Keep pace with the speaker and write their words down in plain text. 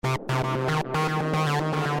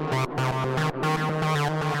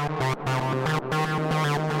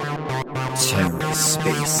Terror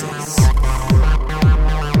Spaces.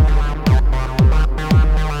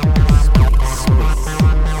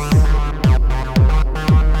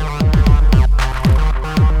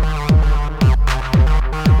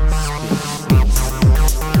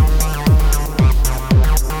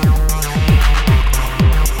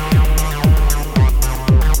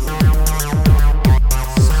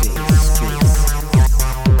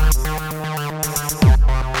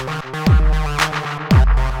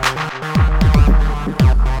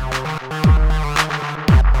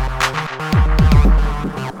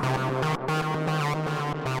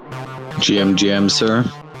 GM, sir.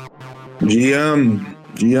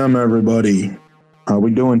 GM, everybody. How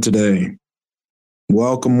we doing today?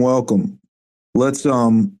 Welcome. Let's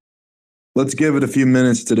give it a few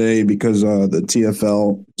minutes today because the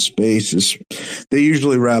TFL space they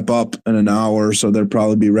usually wrap up in an hour, so they'll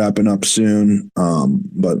probably be wrapping up soon.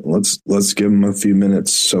 But let's give them a few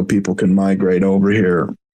minutes so people can migrate over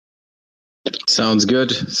here. Sounds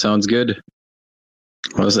good.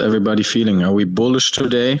 How's everybody feeling? Are we bullish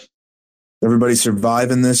today? Everybody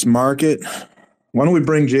surviving this market? Why don't we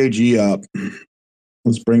bring JG up?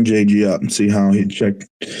 Let's bring JG up and see how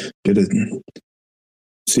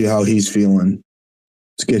see how he's feeling.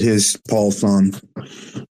 Let's get his pulse on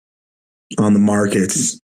the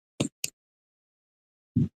markets.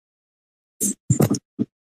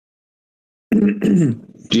 GM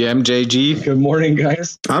JG. Good morning,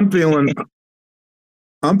 guys. I'm feeling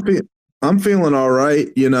all right,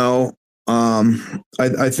 you know.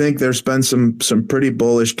 I think there's been some pretty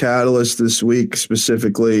bullish catalysts this week,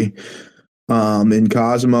 specifically in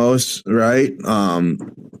Cosmos, right?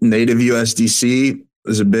 Native USDC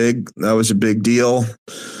was a big deal.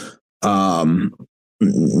 You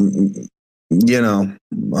know,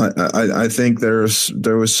 I think there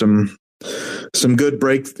was some good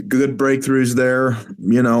breakthroughs there.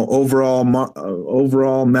 You know,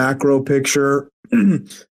 overall macro picture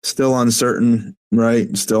still uncertain,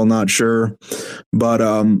 right? Still not sure, but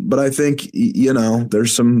I think, you know,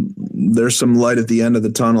 there's some light at the end of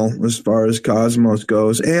the tunnel as far as Cosmos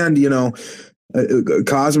goes. And, you know,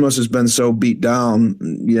 Cosmos has been so beat down,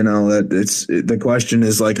 you know, that the question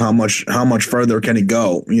is like, how much further can it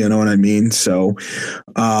go? You know what I mean? So,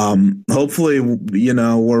 hopefully, you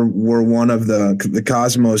know, we're one of the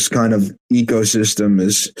Cosmos kind of ecosystem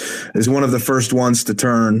is one of the first ones to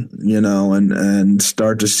turn, you know, and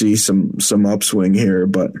start to see some upswing here.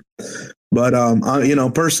 But you know,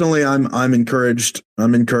 personally, I'm encouraged.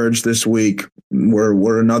 I'm encouraged this week.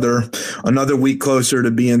 We're another week closer to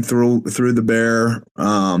being through the bear.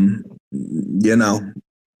 You know,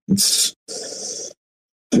 it's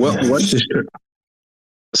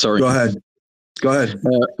Sorry. Go ahead.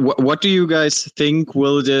 What do you guys think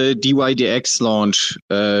will the DYDX launch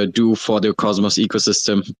do for the Cosmos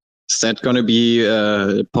ecosystem? Is that going to be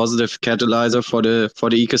a positive catalyzer for the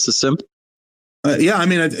ecosystem? Yeah, I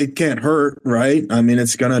mean, it can't hurt, right? I mean,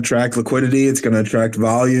 it's going to attract liquidity. It's going to attract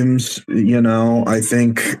volumes. You know, I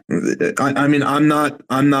think. I mean, I'm not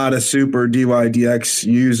a super DYDX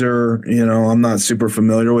user. You know, I'm not super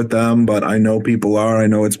familiar with them, but I know people are. I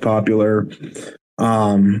know it's popular.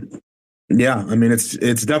 Yeah, I mean,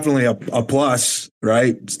 it's definitely a plus,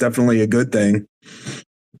 right? It's definitely a good thing.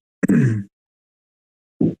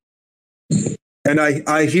 And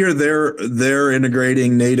I hear they're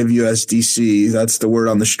integrating native USDC. That's the word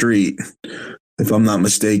on the street, if I'm not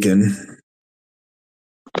mistaken.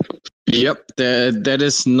 Yep, that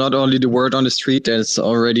is not only the word on the street, that's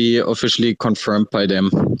already officially confirmed by them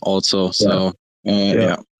also. So,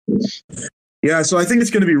 yeah. So I think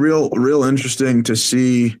it's going to be real interesting to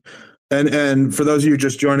see. And for those of you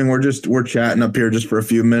just joining, we're chatting up here just for a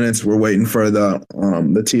few minutes. We're waiting for the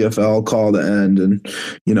TFL call to end, and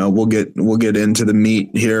you know we'll get into the meat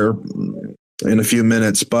here in a few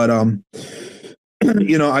minutes. But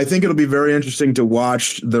you know, I think it'll be very interesting to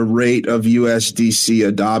watch the rate of USDC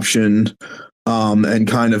adoption and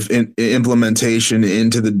kind of implementation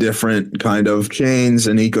into the different kind of chains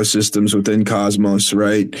and ecosystems within Cosmos,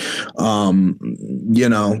 right? You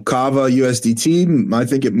know, Kava USDT, I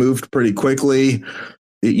think it moved pretty quickly.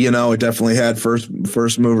 You know, it definitely had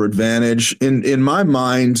first mover advantage. In my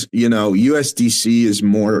mind, you know, USDC is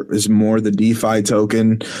more the DeFi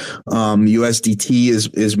token.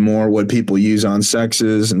 USDT is more what people use on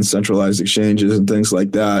sexes and centralized exchanges and things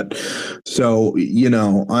like that. So, you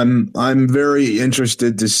know, I'm very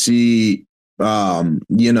interested to see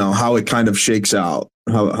you know, how it kind of shakes out.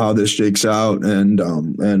 how this shakes out,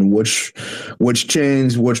 and which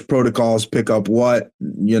chains, which protocols pick up what,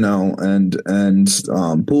 and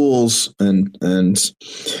pools and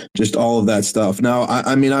just all of that stuff. Now,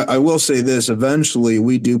 I mean, I will say this: eventually,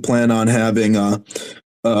 we do plan on having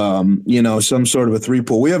some sort of a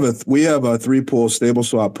 3-pool. We have a 3-pool stable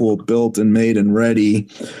swap pool built and made and ready.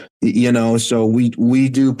 So we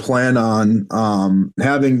do plan on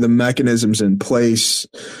having the mechanisms in place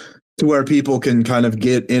to where people can kind of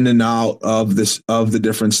get in and out of the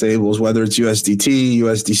different stables, whether it's USDT,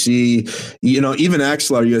 USDC, even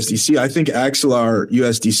Axelar USDC. I think Axelar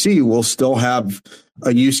USDC will still have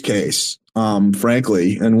a use case,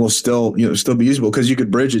 frankly, and will still be usable because you could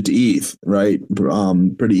bridge it to ETH, right?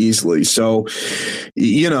 Pretty easily. So,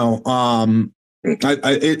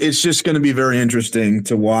 it's just going to be very interesting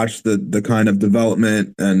to watch the kind of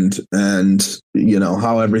development and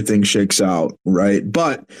how everything shakes out, right?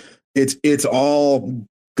 But it's all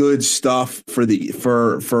good stuff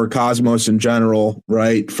for Cosmos in general,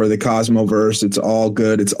 right? For the Cosmoverse, it's all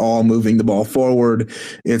good. It's all moving the ball forward.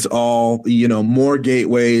 It's all, more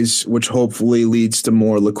gateways, which hopefully leads to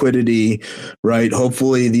more liquidity, right?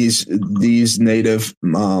 Hopefully these native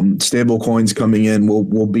stable coins coming in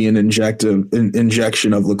will be an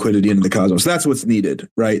injection of liquidity into the Cosmos. That's what's needed,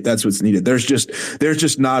 right? That's what's needed. There's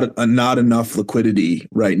just not enough liquidity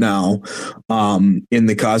right now in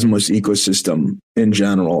the Cosmos ecosystem in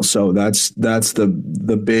general. So that's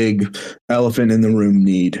the big elephant in the room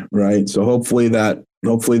need, right? So hopefully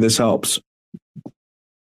this helps.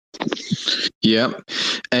 Yeah,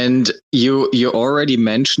 and you already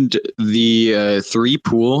mentioned the 3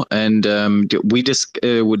 pool, and we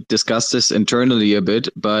would discuss this internally a bit,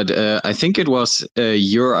 but I think it was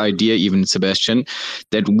your idea, even Sebastian,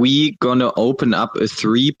 that we gonna open up a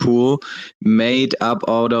 3 pool made up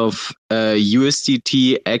out of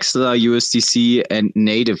USDT, Axelar USDC, and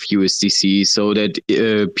native USDC, so that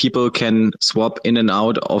people can swap in and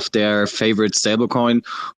out of their favorite stablecoin,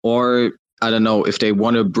 or I don't know, if they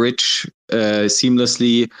want to bridge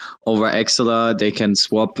seamlessly over Axelar, they can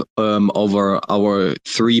swap over our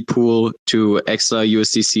 3 pool to Axelar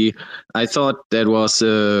USDC. I thought that was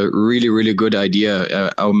a really, really good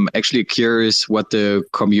idea. I'm actually curious what the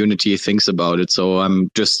community thinks about it. So I'm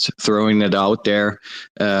just throwing it out there.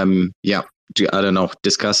 I don't know,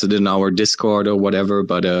 discuss it in our Discord or whatever,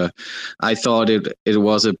 but I thought it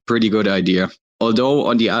was a pretty good idea. Although,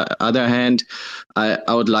 on the other hand, I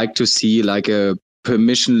would like to see like a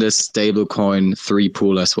permissionless stablecoin 3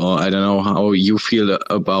 pool as well. I don't know how you feel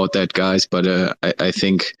about that, guys, but I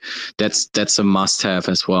think that's a must-have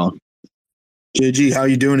as well. JG, how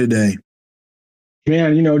you doing today?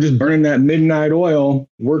 Man, just burning that midnight oil,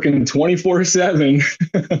 working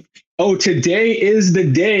 24/7. Oh, today is the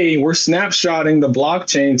day. We're snapshotting the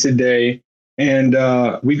blockchain today, and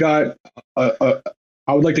we got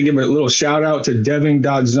I would like to give a little shout out to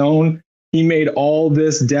Deving.Zone. He made all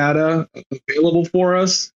this data available for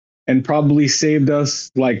us and probably saved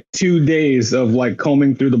us like 2 days of like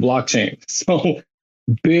combing through the blockchain. So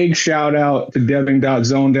big shout out to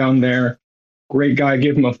Deving.Zone down there. Great guy.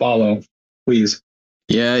 Give him a follow, please.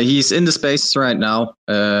 Yeah, he's in the space right now.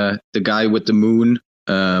 The guy with the moon,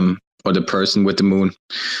 or the person with the moon.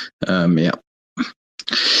 Yeah.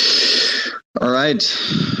 All right.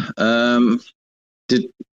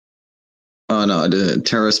 The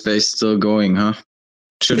Terra space still going, huh?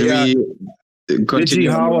 Should we continue?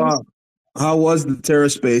 How was the Terra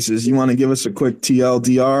spaces? You want to give us a quick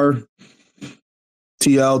TLDR?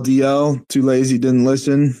 TLDL? Too lazy, didn't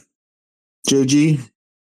listen. JG,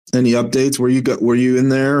 any updates? Were you in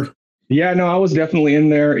there? Yeah, no, I was definitely in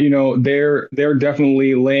there. They're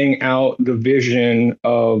definitely laying out the vision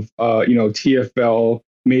of TFL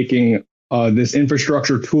making this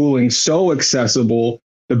infrastructure tooling so accessible,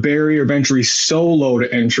 the barrier of entry so low to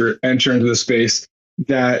enter into the space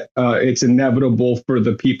that it's inevitable for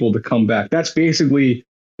the people to come back. That's basically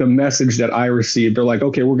the message that I received. They're like,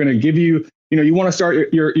 okay, we're going to give you, you want to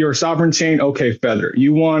start your sovereign chain? Okay, Feather.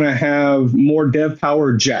 You want to have more dev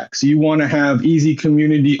power? Jax. You want to have easy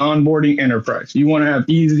community onboarding? Enterprise. You want to have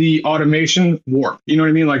easy automation? Warp. You know what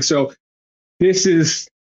I mean? Like, so this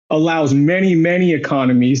allows many, many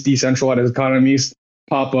economies, decentralized economies,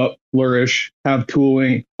 pop up, flourish, have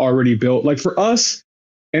tooling already built. Like for us,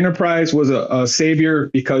 Enterprise was a savior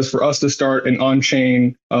because for us to start an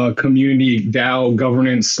on-chain community DAO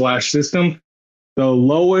governance / system, the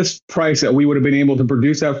lowest price that we would have been able to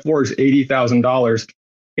produce that for is $80,000.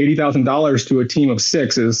 $80,000 to a team of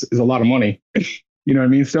 6 is a lot of money. You know what I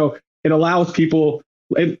mean? So it allows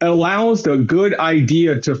the good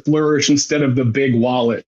idea to flourish instead of the big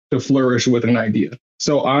wallet to flourish with an idea.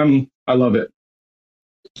 So I love it.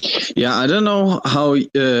 Yeah, I don't know how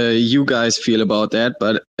you guys feel about that,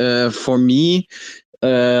 but for me,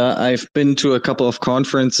 I've been to a couple of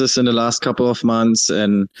conferences in the last couple of months,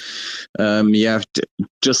 and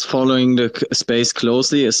just following the space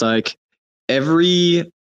closely is like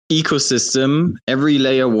every ecosystem, every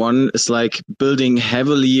layer one is like building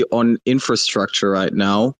heavily on infrastructure right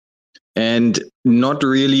now, and not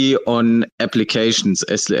really on applications.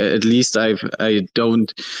 At least I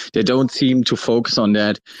don't they don't seem to focus on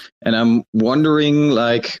that, and I'm wondering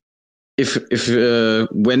like if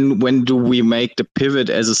when do we make the pivot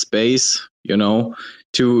as a space,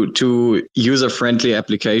 to user friendly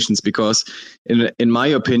applications, because in my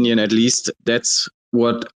opinion at least that's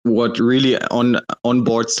what really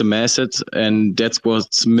onboards the masses, and that's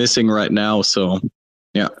what's missing right now. So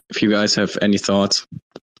yeah, if you guys have any thoughts.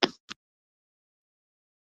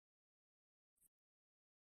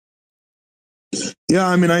 Yeah,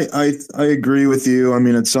 I mean, I agree with you. I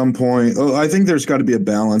mean, at some point, I think there's got to be a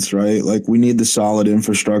balance, right? Like we need the solid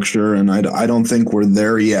infrastructure, and I don't think we're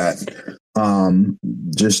there yet.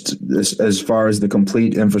 Just as far as the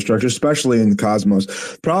complete infrastructure, especially in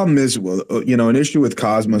Cosmos. Problem is, an issue with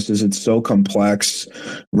Cosmos is it's so complex,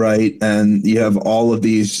 right? And you have all of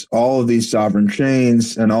these sovereign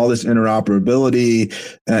chains and all this interoperability,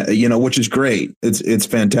 which is great. It's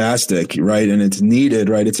fantastic, right? And it's needed,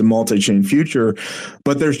 right? It's a multi-chain future,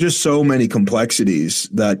 but there's just so many complexities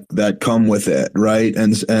that come with it, right?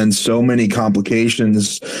 And so many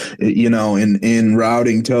complications, in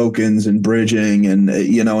routing tokens and bridging, and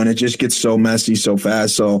it just gets so messy so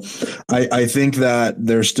fast. So I think that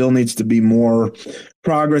there still needs to be more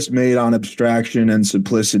progress made on abstraction and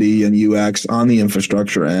simplicity and UX on the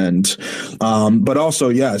infrastructure end. But also,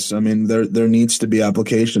 yes, I mean, there needs to be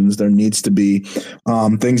applications. There needs to be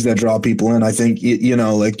things that draw people in. I think,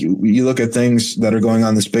 like you look at things that are going on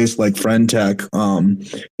in the space like Friend Tech,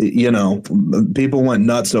 people went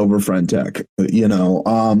nuts over Friend Tech,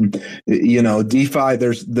 DeFi,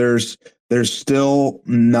 there's still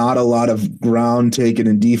not a lot of ground taken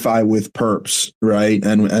in DeFi with perps, right?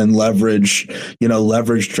 And leverage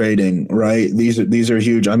trading, right? These are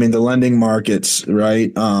huge. I mean, the lending markets,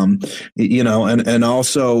 right? And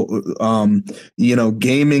also,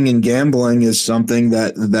 gaming and gambling is something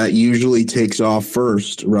that usually takes off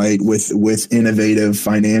first, right? With innovative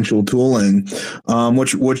financial tooling,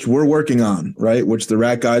 which we're working on, right? Which the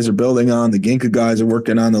Rat guys are building on, the Ginkgo guys are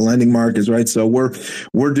working on, the lending markets, right? So we're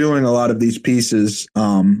doing a lot of these pieces,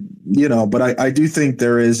 but I do think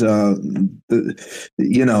there is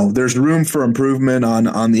there's room for improvement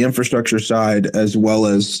on the infrastructure side, as well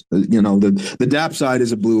as the DApp side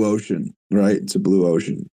is a blue ocean, right? It's a blue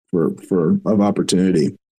ocean of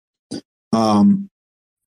opportunity. All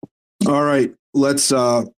right, let's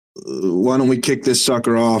why don't we kick this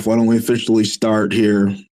sucker off? Why don't we officially start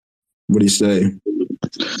here? What do you say?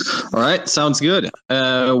 All right, sounds good.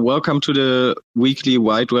 Welcome to the weekly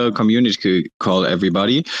White Whale community call,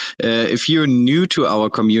 everybody. If you're new to our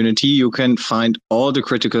community, you can find all the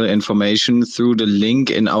critical information through the link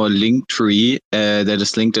in our link tree that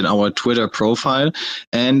is linked in our Twitter profile.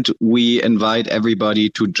 And we invite everybody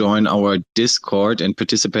to join our Discord and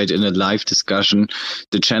participate in a live discussion.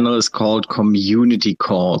 The channel is called Community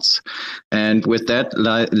Calls. And with that,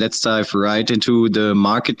 let's dive right into the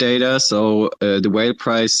market data. So the whale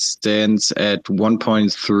price stands at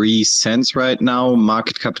 1.3 cents right now.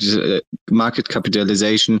 Market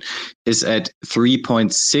capitalization is at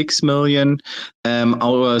 3.6 million.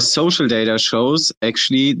 Our social data shows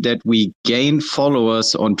actually that we gain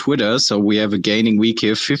followers on Twitter. So we have a gaining week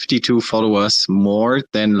here, 52 followers more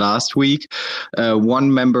than last week,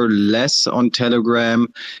 1 member less on Telegram,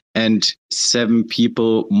 and 7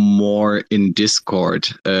 people more in Discord.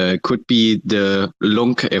 Could be the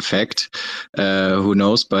Lunk effect. Who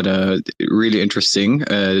knows? But really interesting.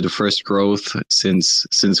 The first growth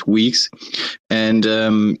since weeks. And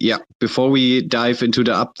before we dive into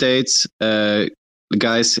the updates,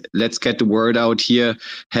 guys, let's get the word out here.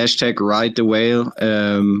 Hashtag Ride the Whale.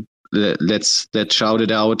 Let's shout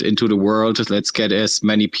it out into the world. Let's get as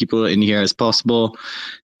many people in here as possible.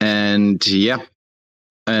 And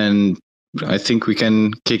and I think we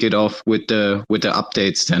can kick it off with the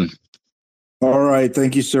updates then. All right.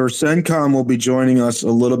 Thank you, sir. CenComm will be joining us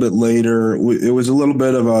a little bit later. It was a little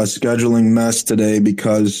bit of a scheduling mess today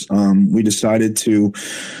because we decided to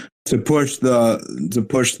push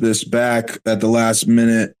this back at the last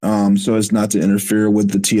minute, so as not to interfere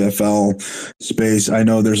with the TFL space. I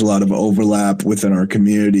know there's a lot of overlap within our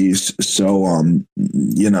communities, so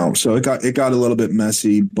so it got a little bit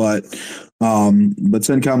messy, but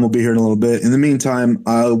CenComm will be here in a little bit. In the meantime,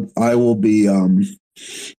 I will be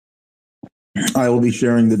I will be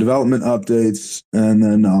sharing the development updates, and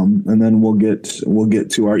then we'll get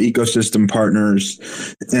to our ecosystem partners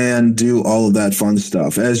and do all of that fun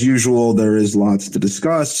stuff. As usual, there is lots to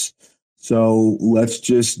discuss, so let's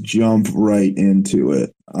just jump right into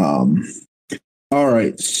it. All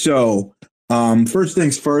right, so first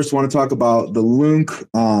things first, want to talk about the Lunk,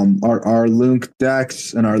 our Lunk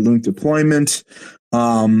DEX and our Lunk deployment.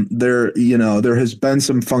 There has been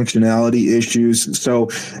some functionality issues. So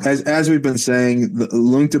as we've been saying, the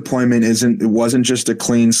Lunk deployment wasn't just a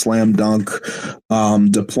clean slam dunk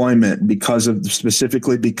deployment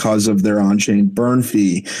specifically because of their on-chain burn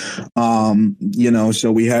fee.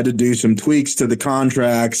 So we had to do some tweaks to the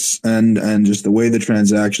contracts and just the way the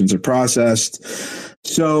transactions are processed.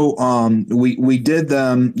 So we did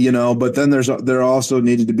them, but then there also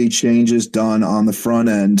needed to be changes done on the front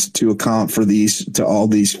end to account for all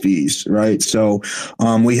these fees, right? So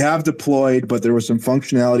we have deployed, but there were some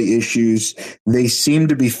functionality issues. They seem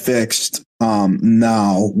to be fixed.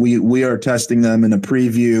 Now we are testing them in a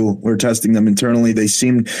preview. We're testing them internally. They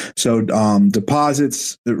seem so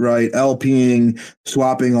deposits, right? LPing,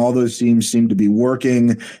 swapping, all those seem to be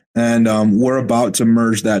working. And we're about to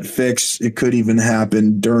merge that fix. It could even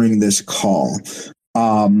happen during this call.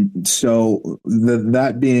 So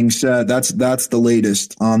that being said, that's the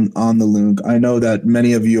latest on the Lunk. I know that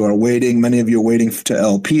many of you are waiting to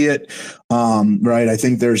LP it. Right. I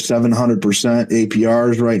think there's 700%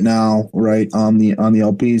 APRs right now, right, on the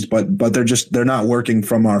LPs, but they're not working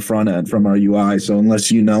from our front end, from our UI. So unless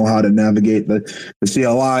you know how to navigate the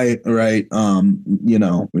CLI, right,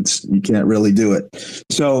 you can't really do it.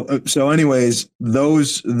 So anyways,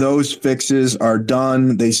 those fixes are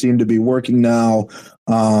done. They seem to be working now.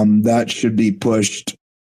 That should be pushed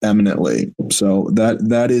eminently. So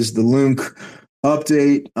that is the Lunk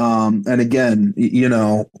update. And again,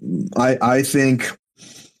 I think,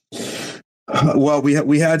 well,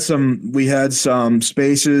 we had some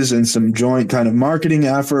spaces and some joint kind of marketing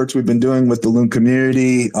efforts we've been doing with the Lunk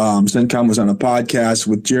community. CenCom was on a podcast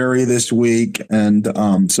with Jerry this week, and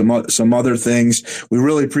some other things. We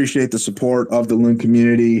really appreciate the support of the Lunk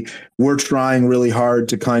community. We're trying really hard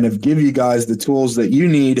to kind of give you guys the tools that you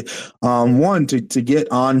need. One, to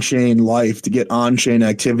get on-chain life, to get on-chain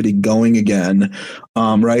activity going again.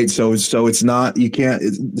 Right. So it's not, you can't,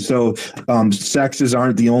 sexes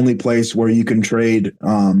aren't the only place where you can trade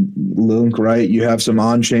Lunk, right? You have some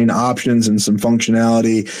on-chain options and some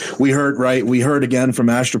functionality. We heard again from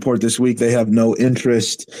Astroport this week, they have no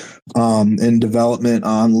interest in development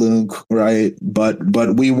on Lunk, right? But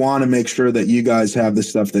we want to make sure that you guys have the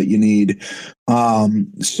stuff that you need.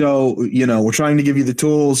 So we're trying to give you the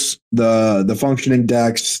tools, the functioning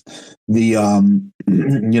DEX, the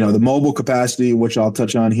mobile capacity, which I'll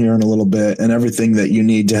touch on here in a little bit, and everything that you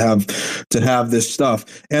need to have this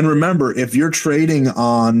stuff. And remember, if you're trading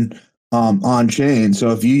on chain,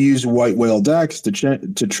 so if you use White Whale DEX to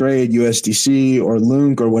trade USDC or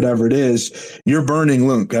Lunk or whatever it is, you're burning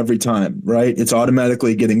Lunk every time, right? It's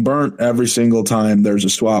automatically getting burnt every single time there's a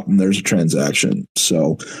swap and there's a transaction.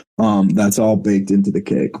 So that's all baked into the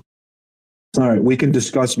cake. All right, we can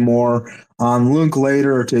discuss more on Lunk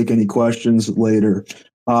later or take any questions later.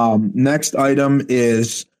 Next item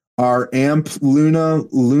is our AMP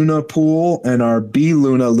Luna pool and our B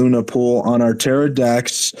Luna pool on our Terra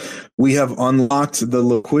DEX. We have unlocked the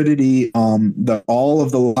liquidity, all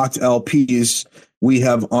of the locked LPs we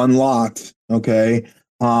have unlocked. Okay.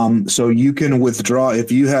 So you can withdraw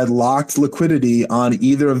if you had locked liquidity on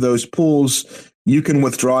either of those pools, you can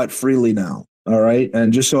withdraw it freely now. All right.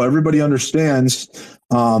 And just so everybody understands,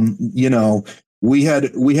 we had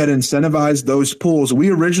incentivized those pools.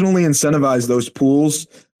 We originally incentivized those pools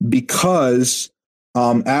because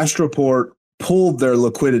Astroport pulled their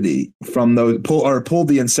liquidity from those pulled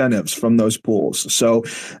the incentives from those pools. So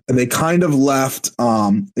they kind of left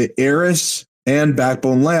Eris and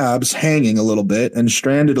Backbone Labs hanging a little bit and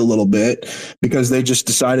stranded a little bit because they just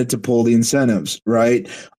decided to pull the incentives, right?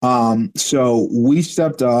 So we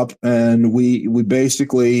stepped up and we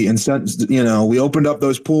basically we opened up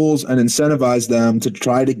those pools and incentivized them to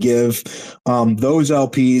try to give those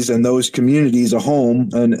LPs and those communities a home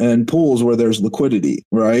and pools where there's liquidity,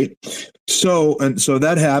 right? So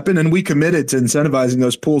that happened, and we committed to incentivizing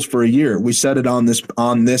those pools for a year. We said it on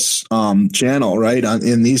this channel, right?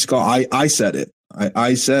 In these calls, I said it.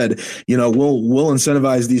 I said, we'll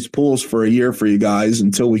incentivize these pools for a year for you guys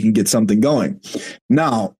until we can get something going.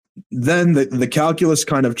 Now, then the calculus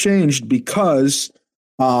kind of changed because,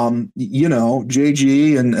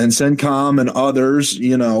 JG and CenCom and others,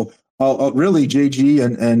 really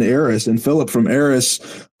JG and Eris and Philip from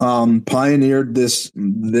Eris, pioneered this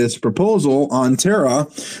proposal on Terra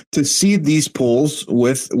to seed these pools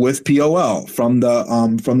with POL from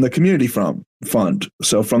the community fund.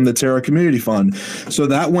 So from the Terra Community Fund. So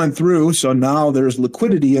that went through. So now there's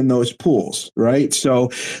liquidity in those pools, right?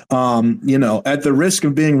 So, at the risk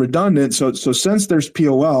of being redundant, so since there's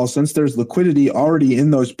POL, since there's liquidity already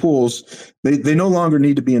in those pools, they no longer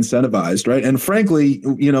need to be incentivized, right? And frankly,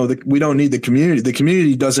 we don't need the community. The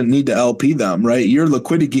community doesn't need to LP them, right? Your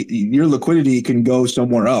liquidity can go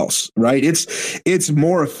somewhere else, right? It's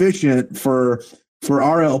more efficient for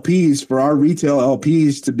our LPs, for our retail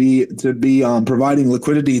LPs to be providing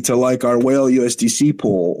liquidity to like our Whale USDC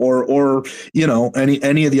pool or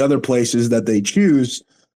any of the other places that they choose,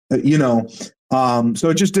 so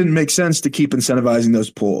it just didn't make sense to keep incentivizing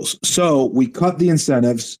those pools. So we cut the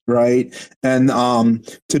incentives, right? And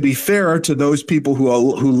to be fair to those people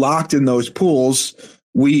who locked in those pools,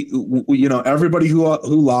 we everybody who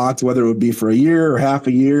locked, whether it would be for a year or half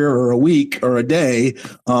a year or a week or a day,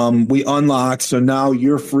 we unlocked. So now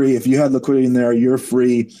you're free. If you had liquidity in there, you're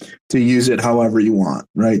free to use it however you want,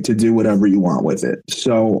 right? To do whatever you want with it.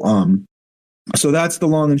 So that's the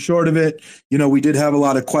long and short of it. We did have a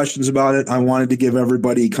lot of questions about it. I wanted to give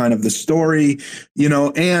everybody kind of the story,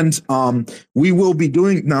 and we will be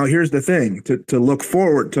doing, now here's the thing, to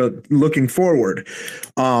looking forward.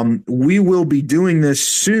 We will be doing this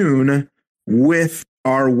soon with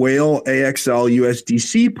our Whale AXL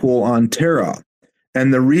USDC pool on Terra.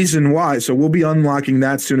 And the reason why, so we'll be unlocking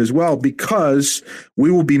that soon as well, because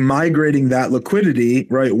we will be migrating that liquidity,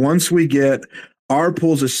 right? Once we get our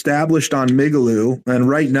pool's established on Migaloo, and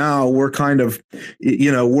right now we're kind of,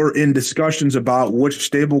 we're in discussions about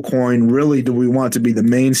which stablecoin really do we want to be the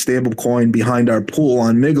main stablecoin behind our pool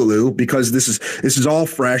on Migaloo, because this is all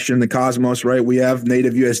fresh in the cosmos, right? We have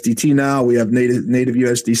native USDT now, we have native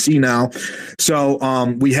USDC now, so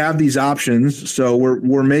we have these options. So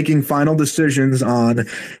we're making final decisions on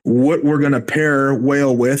what we're going to pair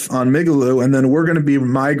Whale with on Migaloo, and then we're going to be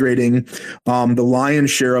migrating the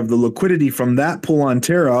lion's share of the liquidity from that pool on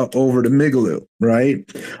Terra over to Migaloo, right?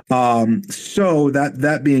 So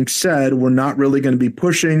that being said, we're not really going to be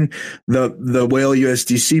pushing the Whale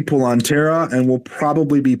USDC pool on Terra, and we'll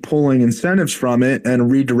probably be pulling incentives from it and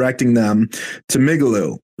redirecting them to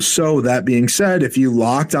Migaloo. So that being said, if you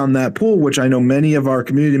locked on that pool, which I know many of our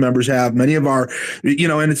community members have, many of our,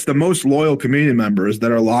 and it's the most loyal community members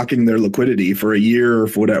that are locking their liquidity for a year or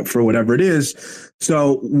for whatever it is.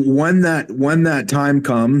 So when that time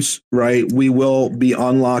comes, right, we will be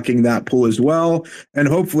unlocking that pool as well. And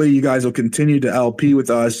hopefully you guys will continue to LP with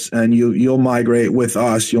us, and you'll migrate with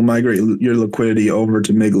us. You'll migrate your liquidity over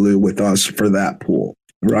to Migaloo with us for that pool,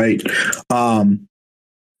 right?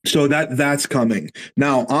 So that's coming.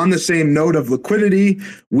 Now, on the same note of liquidity,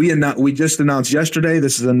 we just announced yesterday,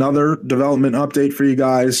 this is another development update for you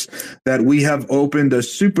guys, that we have opened a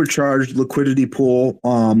supercharged liquidity pool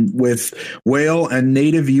with Whale and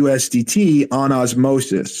native USDT on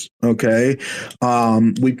Osmosis. Okay.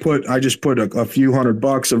 I just put a few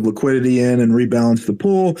 $100 of liquidity in and rebalanced the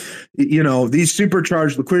pool. These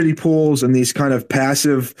supercharged liquidity pools and these kind of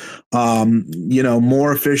passive,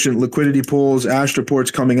 more efficient liquidity pools, Astroport's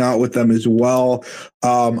coming out with them as well.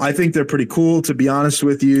 I think they're pretty cool, to be honest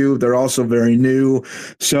with you. They're also very new.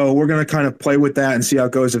 So we're going to kind of play with that and see how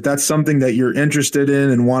it goes. If that's something that you're interested in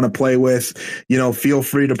and want to play with, feel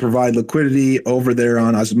free to provide liquidity over there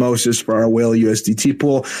on Osmosis for our Whale USDT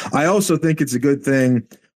pool. I also think it's a good thing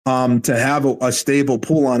to have a stable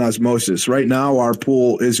pool on Osmosis. Right now, our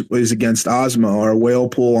pool is against Osmo. Our Whale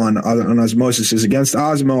pool on Osmosis is against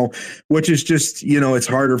Osmo, which is just, it's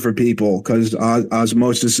harder for people because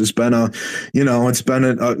Osmosis has been a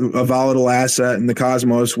volatile asset in the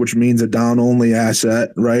cosmos, which means a down only asset,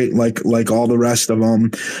 right? Like all the rest of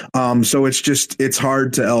them. So it's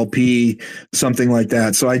hard to LP something like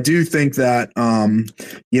that. So I do think that,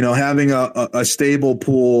 having a stable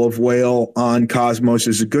pool of Whale on Cosmos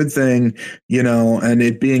is a good thing, and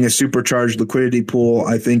it being a supercharged liquidity pool,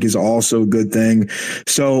 I think is also a good thing.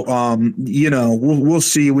 So, we'll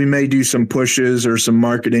see. We may do some pushes or some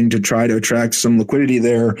marketing to try to attract some liquidity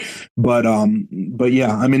there, but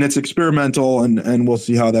yeah, I mean, it's experimental, and we'll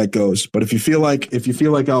see how that goes. But if you feel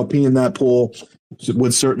like LP in that pool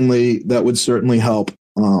would certainly help.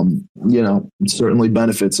 It certainly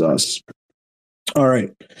benefits us. All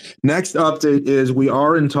right. Next update is we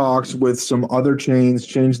are in talks with some other chains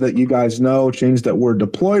that you guys know, chains that we're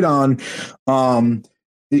deployed on,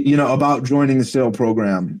 about joining the sale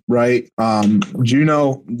program, right?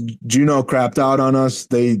 Juno crapped out on us.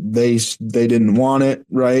 They didn't want it,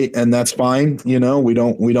 right? And that's fine. We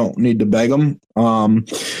don't need to beg them.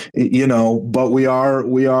 But we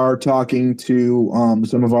are talking to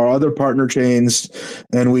some of our other partner chains,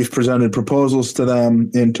 and we've presented proposals to them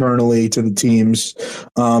internally to the teams,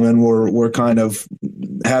 and we're kind of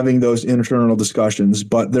having those internal discussions.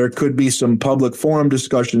 But there could be some public forum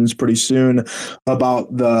discussions pretty soon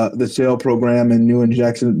about the sale program and new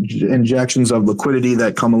injections of liquidity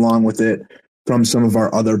that come along with it from some of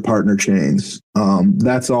our other partner chains.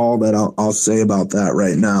 That's all that I'll say about that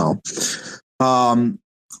right now.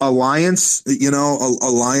 Alliance,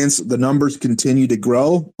 Alliance, the numbers continue to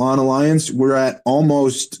grow on Alliance. We're at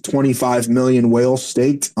almost 25 million whales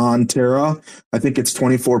staked on Terra. I think it's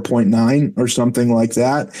 24.9 or something like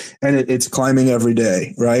that. And it's climbing every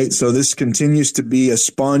day, right? So this continues to be a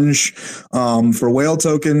sponge for whale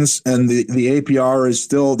tokens. And the APR is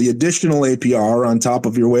still, the additional APR on top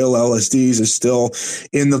of your whale LSDs is still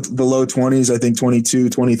in the low 20s, I think 22,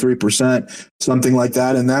 23%, something like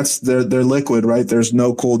that. And that's, they're liquid, right? There's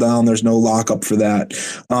no cool down. There's no lockup for that.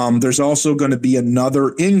 There's also going to be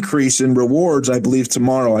another increase in rewards, I believe,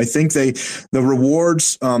 tomorrow. I think the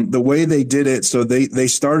rewards, the way they did it, so they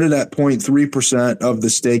started at 0.3% of the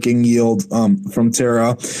staking yield from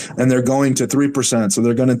Terra, and they're going to 3%. So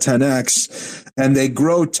they're going to 10x, and they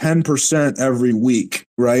grow 10% every week,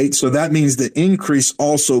 right? So that means the increase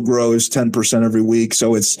also grows 10% every week.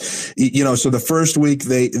 So it's, so the first week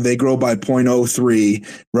they grow by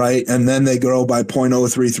 0.03, right? And then they grow by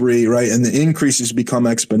 0.033, right? And the increases become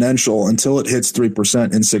exponential until it hits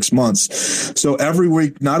 3% in 6 months. So every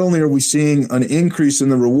week, not only are we seeing an increase in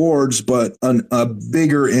the rewards, but a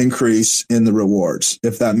bigger increase in the rewards,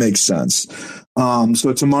 if that makes sense.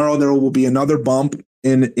 So tomorrow there will be another bump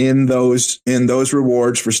in those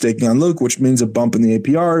rewards for staking on Luke, which means a bump in the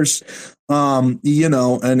APRs,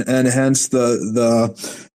 and hence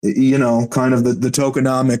the kind of the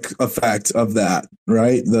tokenomic effect of that,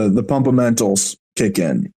 right? The pumpamentals kick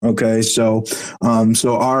in. Okay. So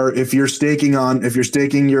if you're staking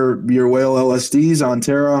your whale LSDs on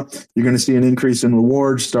Terra, you're going to see an increase in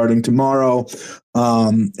rewards starting tomorrow.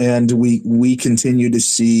 And we continue to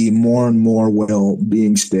see more and more whale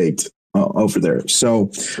being staked over there.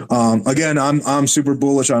 So again, I'm super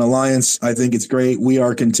bullish on Alliance. I think it's great. We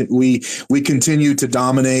continue to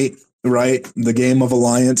dominate, right, the game of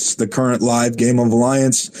Alliance, the current live game of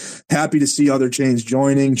Alliance. Happy to see other chains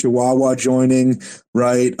joining, Chihuahua joining,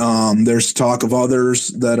 right? There's talk of others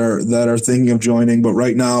that are thinking of joining, but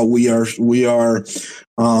right now we are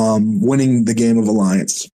winning the game of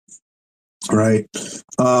Alliance. Right.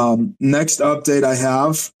 Next update I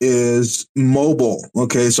have is mobile.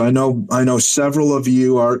 Okay. So I know several of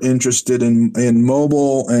you are interested in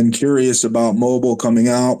mobile and curious about mobile coming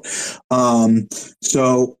out.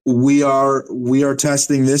 So we are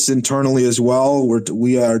testing this internally as well.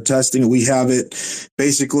 We are testing it. We have it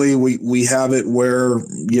basically, we have it where,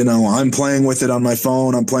 I'm playing with it on my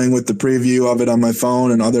phone. I'm playing with the preview of it on my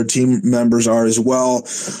phone, and other team members are as well.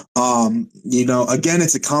 Again,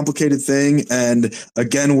 it's a complicated thing. And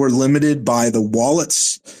again, we're limited by the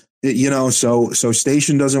wallets, so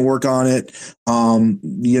Station doesn't work on it,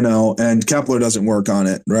 and Kepler doesn't work on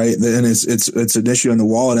it, right? And it's an issue on the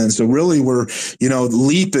wallet end. So really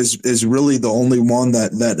Leap is really the only one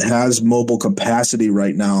that has mobile capacity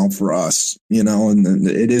right now for us, and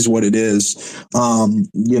it is what it is. And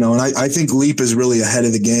I think Leap is really ahead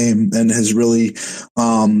of the game and has really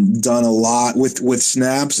done a lot with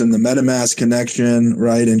Snaps and the MetaMask connection,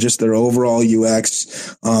 right? And just their overall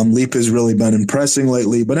UX. Leap has really been impressing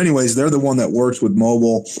lately, but anyways, they're the one that works with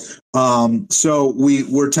mobile. So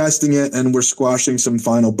we're testing it and we're squashing some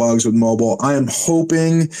final bugs with mobile. I am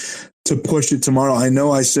hoping to push it tomorrow. I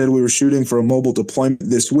know I said we were shooting for a mobile deployment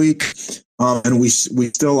this week, and we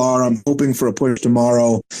still are. I'm hoping for a push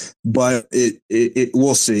tomorrow, but it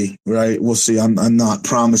we'll see, right? We'll see. I'm not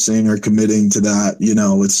promising or committing to that.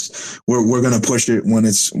 We're going to push it when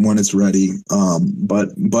it's ready.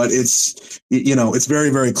 But it's it's very,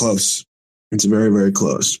 very close. It's very, very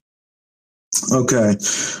close. Okay.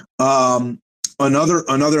 Another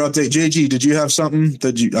update. JG, did you have something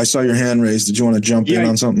I saw your hand raised. Did you want to jump in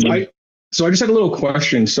on something? So I just had a little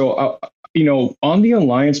question. So, on the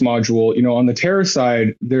Alliance module, on the Terra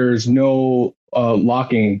side, there's no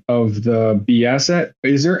locking of the B asset.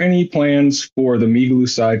 Is there any plans for the Migaloo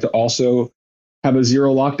side to also have a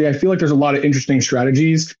zero lock day? I feel like there's a lot of interesting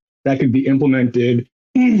strategies that could be implemented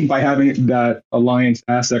by having that Alliance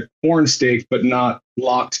asset corn staked, but not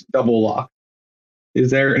locked, double locked.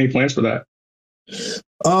 Is there any plans for that?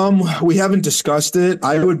 We haven't discussed it.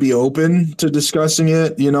 I would be open to discussing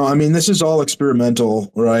it. This is all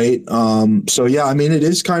experimental, right? So yeah, it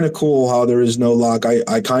is kind of cool how there is no lock.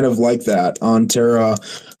 I kind of like that on Terra.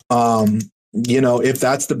 if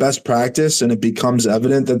that's the best practice and it becomes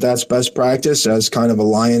evident that that's best practice as kind of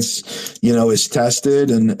Alliance, is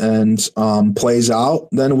tested and plays out,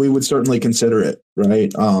 then we would certainly consider it.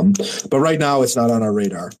 Right. But right now it's not on our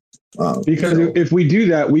radar. Because if we do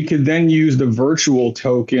that, we could then use the virtual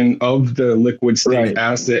token of the liquid state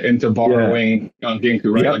asset into borrowing on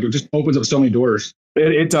Ginkgo, right? Like it just opens up so many doors.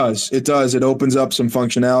 It does. It does. It opens up some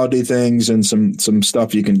functionality things and some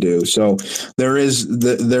stuff you can do. So there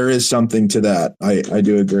is something to that. I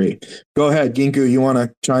do agree. Go ahead, Ginkgo. You want to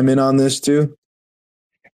chime in on this too?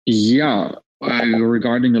 Yeah,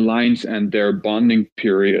 regarding Alliance and their bonding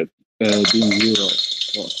period being 0.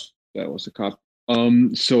 Well, that was a cop.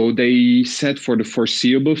 So they said for the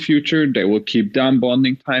foreseeable future they will keep down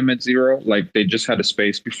bonding time at 0. Like they just had a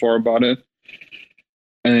space before about it,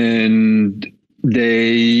 and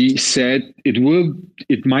they said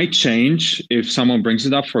it might change if someone brings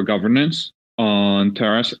it up for governance on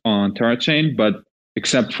TerraChain, but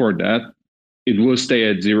except for that, it will stay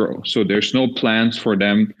at 0. So there's no plans for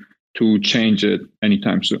them to change it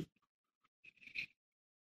anytime soon.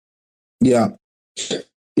 Yeah.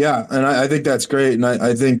 Yeah, and I think that's great. And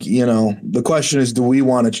I think, the question is, do we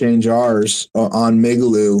want to change ours on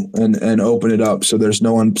Migaloo and open it up so there's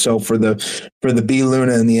no one? So for the B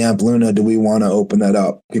Luna and the Amp Luna, do we want to open that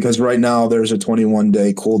up? Because right now there's a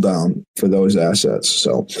 21-day cooldown for those assets.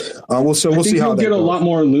 So we'll see how that get goes. A lot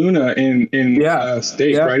more Luna in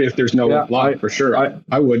state, right? If there's no lock, for sure.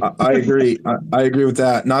 I would. I agree. I agree with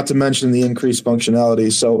that. Not to mention the increased functionality.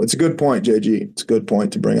 So it's a good point, JG. It's a good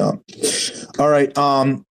point to bring up. All right.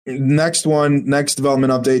 Next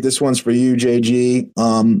development update. This one's for you, JG,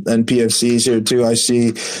 and PFC's here too, I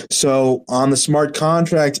see. So on the smart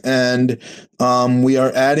contract end, we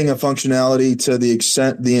are adding a functionality to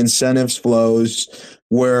the incentives flows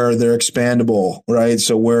where they're expandable, right?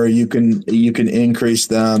 So where you can increase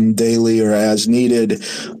them daily or as needed.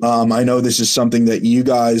 I know this is something that you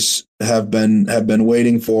guys have been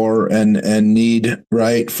waiting for and need,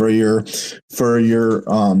 right, for your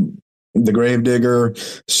the Gravedigger.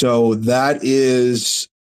 So that is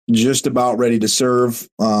just about ready to serve.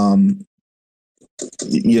 So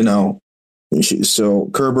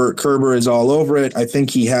Kerber is all over it. I think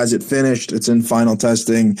he has it finished. It's in final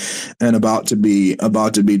testing and about to be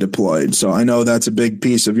deployed. So I know that's a big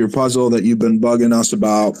piece of your puzzle that you've been bugging us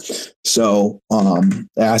about. So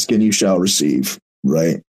ask and you shall receive,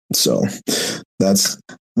 right? So that's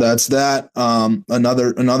that.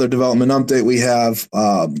 Another development update we have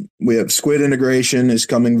Squid integration is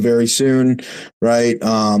coming very soon, right?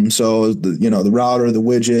 So the router, the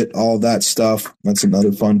widget, all that stuff. That's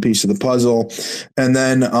another fun piece of the puzzle. And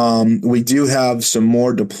then we do have some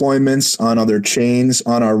more deployments on other chains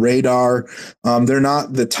on our radar. They're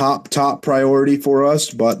not the top priority for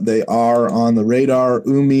us, but they are on the radar.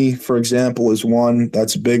 Umi, for example, is one.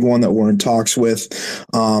 That's a big one that we're in talks with,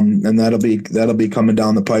 and that'll be coming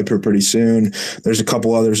down the pipe here pretty soon. There's a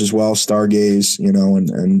couple others as well, Stargaze,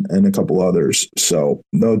 and a couple others. So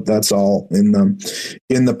that's all in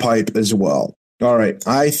the pipe as well. All right.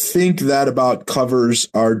 I think that about covers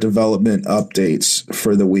our development updates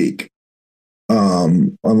for the week.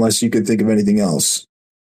 Unless you could think of anything else.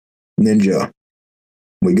 Ninja.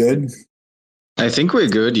 We good? I think we're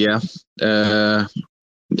good, yeah.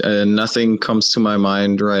 Nothing comes to my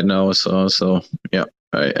mind right now, so yeah.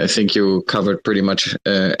 I think you covered pretty much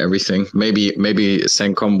everything. Maybe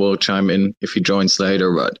Sencom will chime in if he joins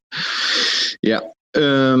later, but yeah.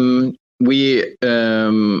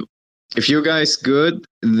 If you guys good,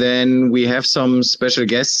 then we have some special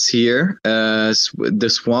guests here. The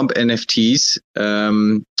Swamp NFTs.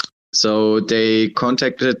 So they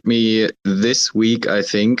contacted me this week, I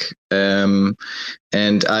think, and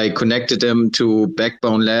I connected them to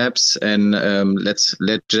Backbone Labs, and let's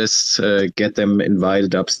just get them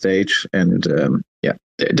invited upstage, and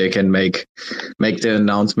they can make the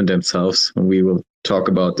announcement themselves, and we will talk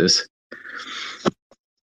about this.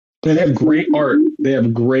 They have great art.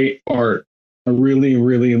 I really,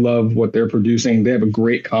 really love what they're producing. They have a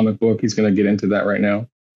great comic book. He's going to get into that right now.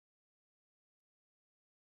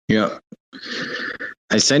 Yeah.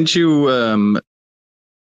 I sent you an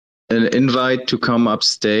invite to come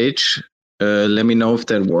upstage. Let me know if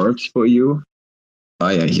that works for you. Oh,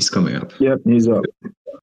 yeah, he's coming up. Yep, he's up.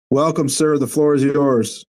 Welcome, sir. The floor is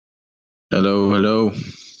yours. Hello.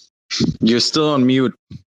 You're still on mute.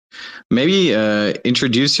 Maybe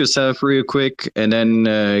introduce yourself real quick, and then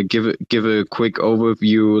give a quick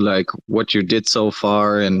overview, like what you did so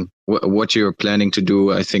far and what you're planning to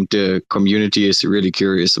do. I think the community is really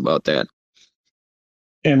curious about that.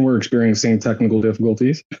 And we're experiencing technical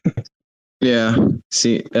difficulties. Yeah.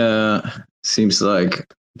 See, seems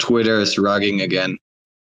like Twitter is rugging again.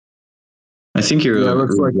 I think you're. Yeah,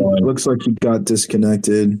 looks like he got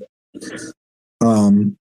disconnected.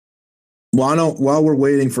 While we're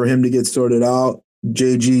waiting for him to get sorted out,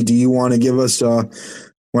 JG, do you want to give us an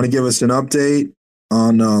update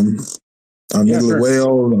on Middle sure.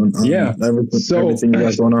 Whale, on everything you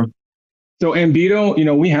got going on? So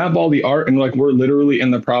Ambedo, we have all the art, and like we're literally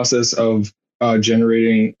in the process of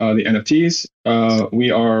generating the NFTs.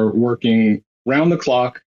 We are working round the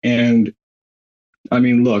clock, and I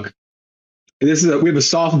mean, look, we have a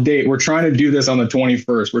soft date. We're trying to do this on the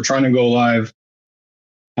 21st. We're trying to go live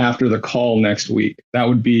after the call next week. That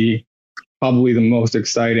would be probably the most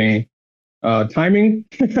exciting timing.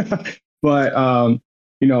 But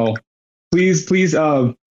please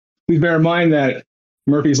bear in mind that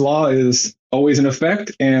Murphy's Law is always in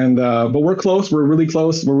effect, and but we're close. We're really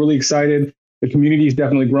close. We're really excited. The community is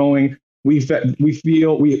definitely growing. We've had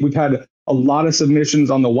a lot of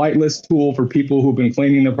submissions on the whitelist tool for people who've been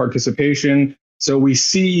claiming their participation. So we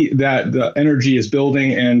see that the energy is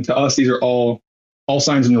building, and to us, these are all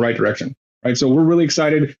signs in the right direction, right? So we're really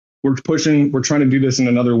excited. We're pushing. We're trying to do this in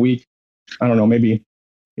another week. I don't know, maybe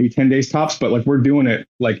 10 days tops, but like we're doing it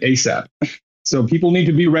like ASAP. So people need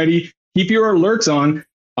to be ready. Keep your alerts on.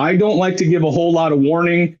 I don't like to give a whole lot of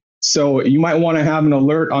warning. So you might want to have an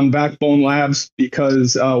alert on Backbone Labs,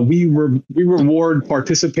 because we reward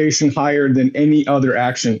participation higher than any other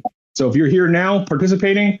action. So if you're here now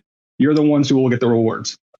participating, you're the ones who will get the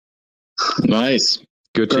rewards. Nice.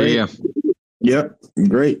 Good to hear. Yep.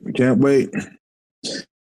 Great. Can't wait.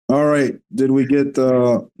 All right. Did we get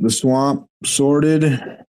the swamp sorted?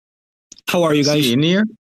 How are you guys? In here?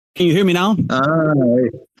 Can you hear me now?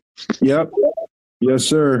 Yep. Yes,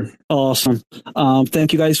 sir. Awesome.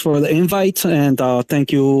 Thank you guys for the invite, and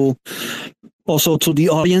thank you also to the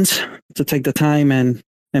audience to take the time and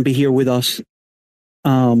be here with us.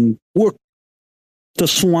 We're the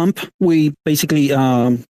Swamp. We basically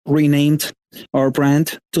renamed our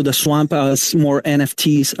brand to the Swamp as more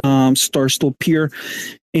NFTs starts to appear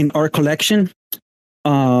in our collection.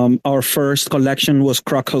 Our first collection was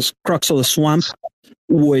Crux of the Swamp,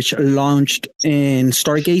 which launched in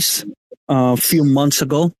Stargaze a few months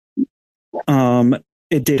ago.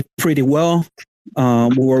 It did pretty well.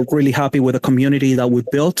 We were really happy with the community that we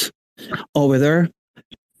built over there,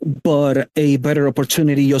 but a better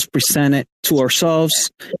opportunity just presented to ourselves,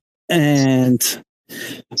 and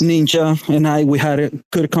Ninja and we had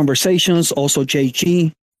good conversations, also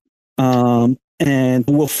JG, and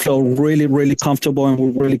we feel really, really comfortable, and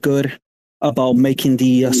we're really good about making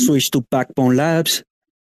the switch to Backbone Labs.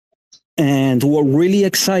 And we're really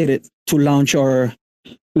excited to launch our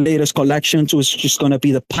latest collection, which is just going to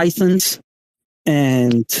be the Pythons.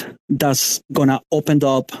 And that's going to open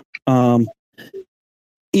up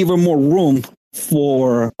even more room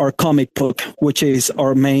for our comic book, which is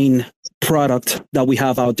our main product that we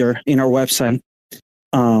have out there in our website,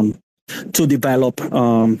 to develop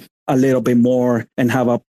a little bit more and have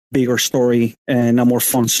a bigger story and a more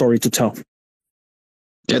fun story to tell.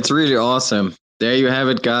 That's really awesome. There you have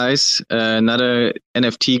it, guys. Another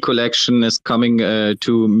NFT collection is coming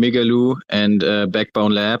to Migaloo and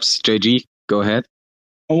Backbone Labs. JG, go ahead.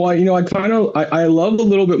 Well, I love a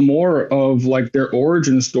little bit more of like their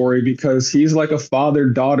origin story, because he's like a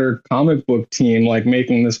father-daughter comic book team, like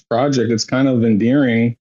making this project. It's kind of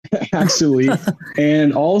endearing, actually.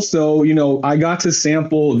 And also, I got to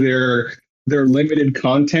sample their limited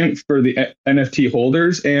content for the NFT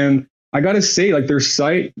holders, and I got to say, like, their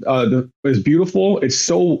site is beautiful. It's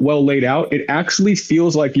so well laid out. It actually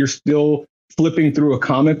feels like you're still flipping through a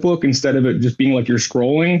comic book instead of it just being like you're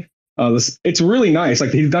scrolling. It's really nice. Like,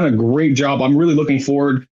 he's done a great job. I'm really looking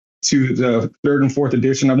forward to the 3rd and 4th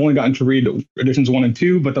edition. I've only gotten to read editions 1 and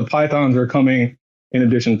 2, but the Pythons are coming in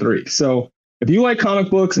edition 3. So if you like comic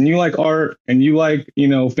books and you like art and you like,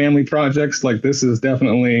 family projects, like, this is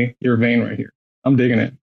definitely your vein right here. I'm digging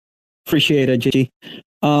it. Appreciate it, JG.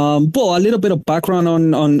 Well, a little bit of background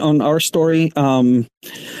on our story. The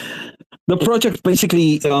project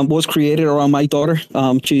basically was created around my daughter.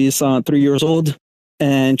 She's 3 years old,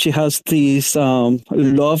 and she has this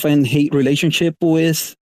love and hate relationship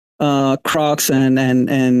with crocs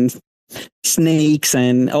and snakes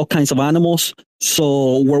and all kinds of animals.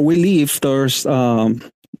 So where we live, there's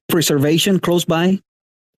preservation close by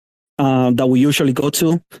that we usually go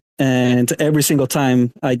to, and every single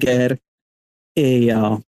time I get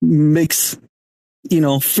a mixed,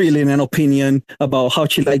 feeling and opinion about how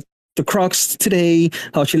she liked the crocs today,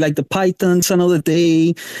 how she liked the pythons another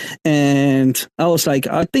day. And I was like,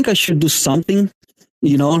 I think I should do something,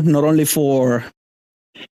 not only for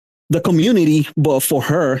the community, but for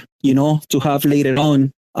her, to have later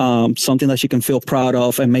on something that she can feel proud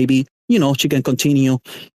of, and maybe, she can continue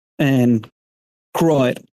and grow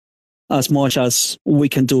it as much as we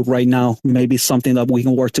can do right now. Maybe something that we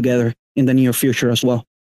can work together in the near future as well.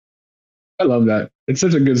 I love that. It's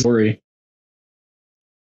such a good story.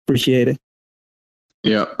 Appreciate it.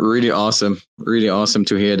 Yeah, really awesome. Really awesome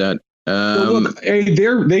to hear that. Well, look, hey,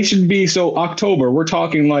 they should be, so October, we're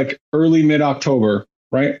talking like early mid-October,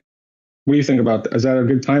 right? What do you think about that? Is that a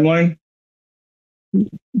good timeline?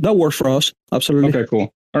 That works for us. Absolutely. Okay,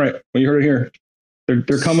 cool. All right. Well, you heard it here.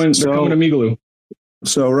 They're coming to Migaloo.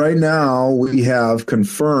 So right now we have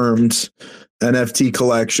confirmed NFT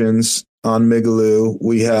collections on Migaloo.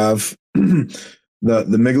 We have the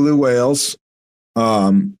Migaloo whales.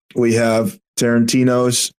 We have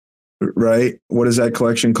Tarantino's, right? What is that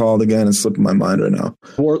collection called again? It's slipping my mind right now.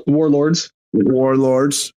 Warlords.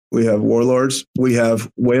 Warlords. We have Warlords. We have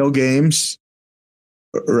Whale Games,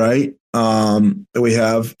 right? We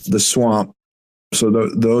have the Swamp. So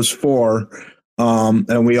those four.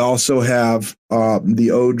 And we also have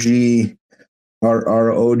the OG,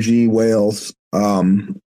 our OG whales.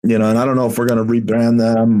 And I don't know if we're going to rebrand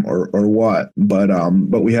them or what, but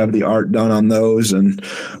we have the art done on those, and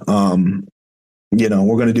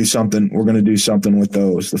we're going to do something. We're going to do something with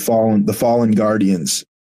those. The fallen guardians,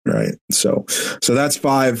 right? So that's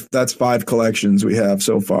five. That's 5 collections we have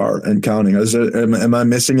so far and counting. Am I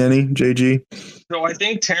missing any, JG? So I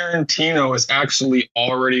think Tarantino is actually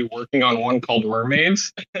already working on one called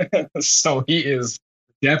Mermaids. So he is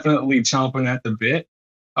definitely chomping at the bit.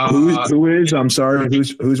 Who is? I'm sorry.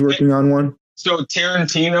 Who's working on one? So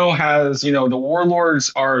Tarantino has, the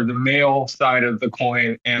Warlords are the male side of the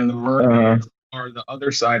coin, and the Mermaids are the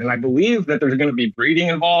other side. And I believe that there's going to be breeding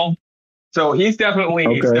involved. So he's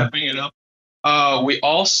definitely stepping it up. We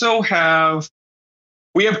also have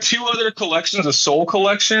 2 other collections, a Soul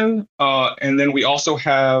collection, and then we also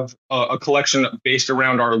have a collection based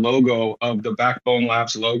around our logo of the Backbone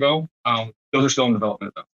Labs logo. Those are still in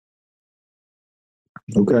development, though.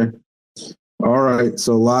 Okay. All right.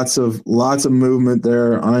 So lots of movement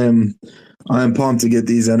there. I am pumped to get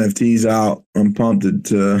these NFTs out. I'm pumped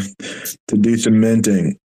to do some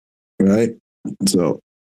minting. Right. So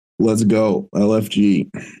let's go. LFG.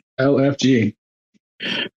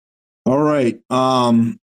 All right.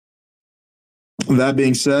 That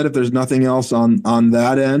being said, if there's nothing else on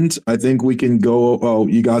that end, I think we can go. Oh,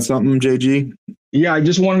 you got something, JG? Yeah, I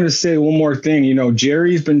just wanted to say one more thing.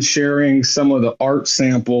 Jerry's been sharing some of the art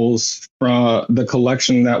samples from the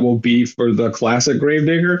collection that will be for the classic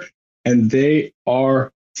Gravedigger, and they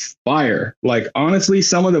are fire. Like, honestly,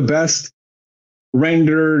 some of the best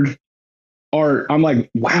rendered art. I'm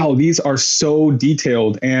like, wow, these are so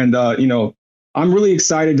detailed. And, I'm really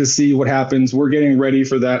excited to see what happens. We're getting ready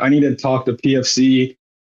for that. I need to talk to PFC.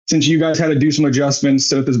 Since you guys had to do some adjustments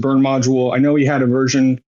to this burn module, I know he had a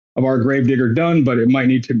version of our Gravedigger done, but it might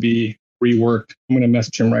need to be reworked. I'm going to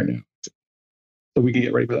message him right now so we can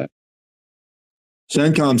get ready for that.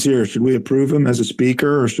 CENTCOM's here. Should we approve him as a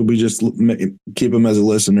speaker, or should we just keep him as a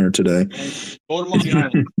listener today?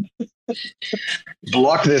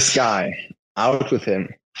 Block this guy. Out with him.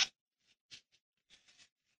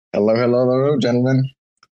 Hello, gentlemen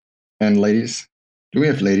and ladies. Do we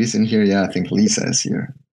have ladies in here? Yeah, I think Lisa is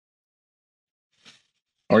here.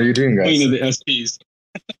 How are you doing, guys? Queen of the SPs.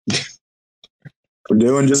 We're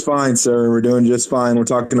doing just fine, sir. We're doing just fine. We're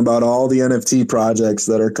talking about all the NFT projects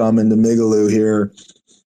that are coming to Migaloo here.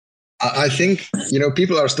 I think,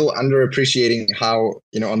 people are still underappreciating how,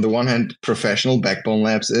 on the one hand, professional Backbone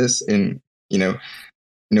Labs is in, the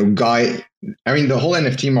whole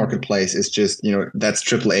NFT marketplace is just, that's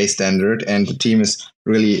AAA standard, and the team is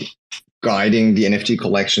really guiding the NFT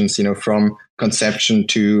collections, from conception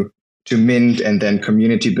to mint and then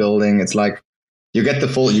community building. It's like you get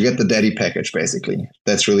the daddy package, basically.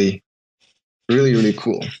 That's really, really, really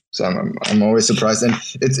cool. So I'm always surprised, and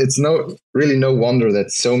it's no wonder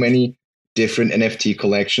that so many different NFT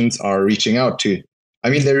collections are reaching out to. I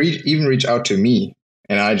mean, they even reach out to me,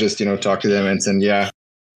 and I just talk to them and say,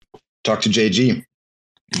 talk to JG.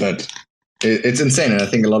 But it's insane, and I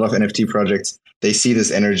think a lot of NFT projects, they see this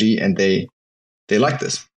energy and they like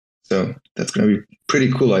this. So that's going to be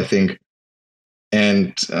pretty cool, I think.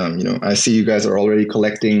 And I see you guys are already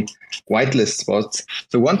collecting whitelist spots.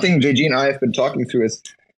 So one thing JG and I have been talking through is,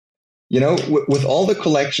 with all the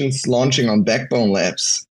collections launching on Backbone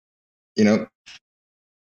Labs, I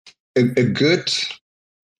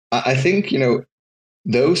think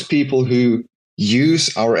those people who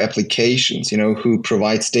use our applications, who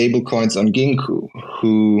provide stable coins on Ginkgo,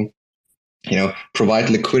 who, provide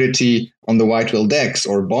liquidity on the White Whale DEX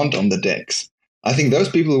or Bond on the DEX. I think those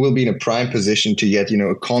people will be in a prime position to get,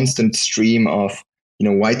 a constant stream of,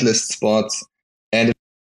 whitelist spots and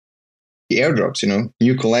the airdrops,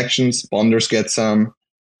 new collections, bonders get some,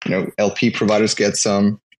 LP providers get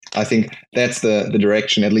some. I think that's the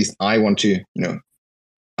direction at least I want to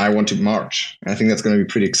march. I think that's going to be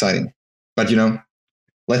pretty exciting. But,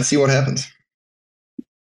 let's see what happens.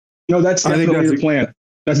 No, that's definitely the plan.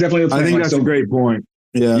 That's definitely the plan. I think that's a great point.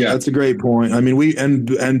 Yeah, that's a great point. I mean, we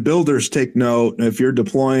and builders take note. If you're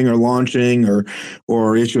deploying or launching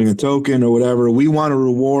or issuing a token or whatever, we want to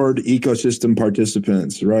reward ecosystem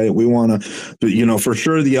participants, right? We want to, for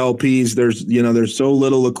sure the LPs, there's so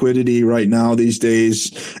little liquidity right now these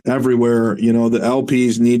days everywhere. The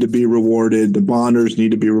LPs need to be rewarded. The bonders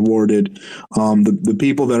need to be rewarded. The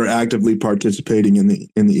people that are actively participating in the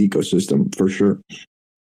ecosystem, for sure.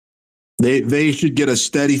 They should get a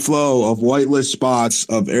steady flow of whitelist spots,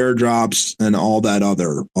 of airdrops, and all that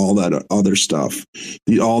other stuff.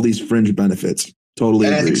 All these fringe benefits. Totally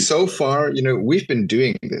agree. I think so far, we've been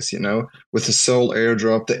doing this, with the Sol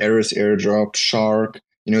airdrop, the Eris airdrop, Shark,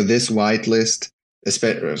 this whitelist,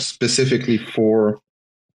 specifically for,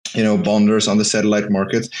 bonders on the satellite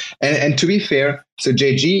markets. And to be fair, so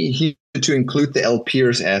JG, he wanted to include the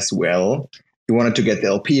LPers as well. He wanted to get the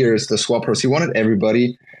LPers, the swappers. He wanted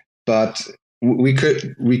everybody. But we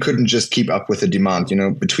couldn't just keep up with the demand,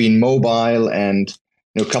 between mobile and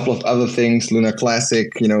a couple of other things, Lunar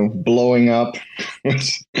Classic, blowing up,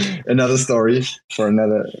 another story for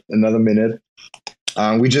another minute.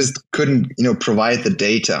 We just couldn't, provide the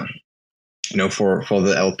data, for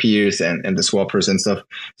the LPers and the swappers and stuff.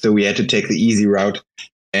 So we had to take the easy route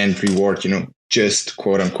and reward, just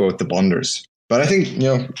quote unquote the bonders. But I think,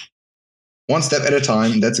 one step at a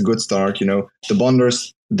time, that's a good start. The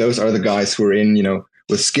bonders, those are the guys who are in,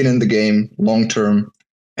 with skin in the game long term.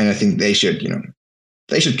 And I think they should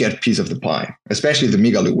get a piece of the pie, especially the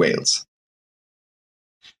Migaloo whales.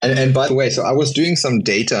 And by the way, so I was doing some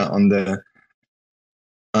data on the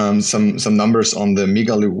some numbers on the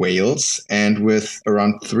Migaloo whales, and with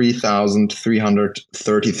around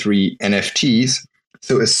 3,333 NFTs.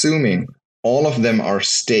 So assuming all of them are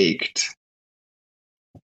staked,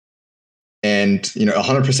 and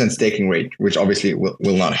 100% staking rate, which obviously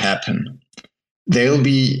will not happen, they'll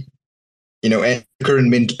be at the current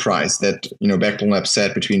mint price that Backbone Lab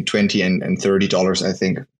set between $20 and $30, I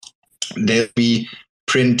think, they'll be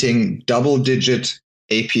printing double-digit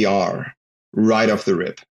APR right off the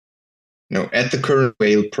rip. At the current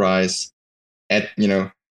whale price, at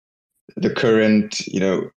the current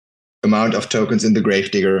amount of tokens in the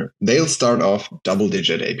Gravedigger, they'll start off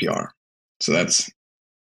double-digit APR. So that's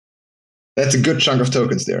a good chunk of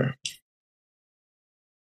tokens there.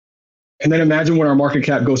 And then imagine when our market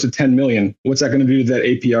cap goes to 10 million. What's that going to do to that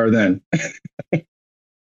APR then?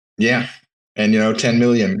 Yeah. And, 10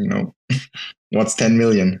 million, what's 10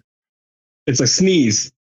 million? It's a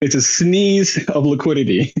sneeze. It's a sneeze of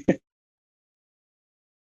liquidity.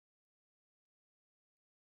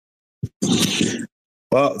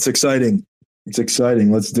 Well, it's exciting.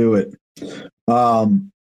 Let's do it. All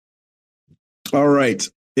right.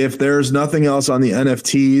 If there's nothing else on the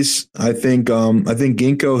NFTs, I think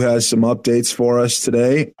Ginkgo has some updates for us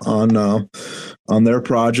today on their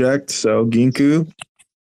project. So Ginkgo,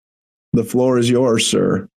 the floor is yours,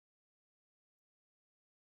 sir.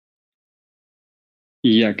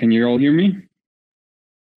 Yeah, can you all hear me?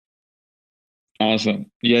 Awesome.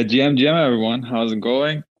 Yeah, GM everyone. How's it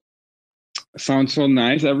going? Sounds so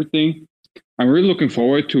nice, everything. I'm really looking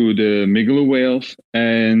forward to the Migaloo whales,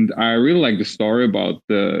 and I really like the story about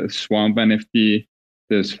the Swamp NFT,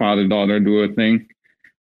 this father-daughter duo thing.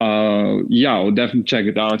 Yeah, I'll definitely check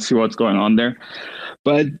it out, see what's going on there.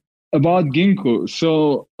 But about Ginkgo,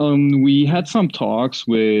 so we had some talks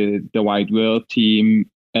with the White Whale team,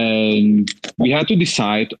 and we had to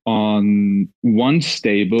decide on one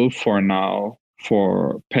stable for now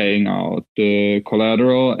for paying out the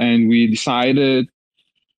collateral, and we decided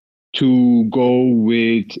to go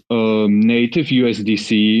with native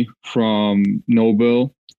USDC from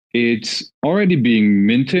Noble. It's already being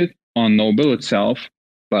minted on Noble itself,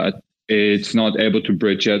 but it's not able to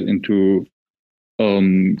bridge yet into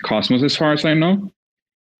Cosmos as far as I know.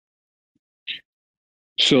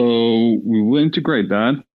 So we will integrate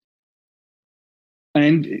that.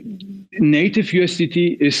 And native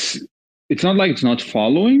USDT it's not like it's not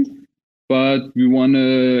following, but we want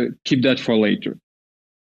to keep that for later.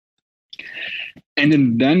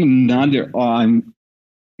 And then another, I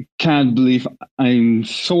can't believe I'm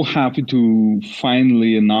so happy to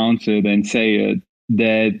finally announce it and say it,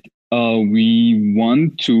 that we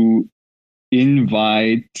want to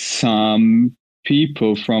invite some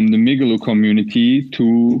people from the Migaloo community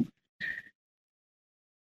to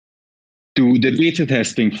do the beta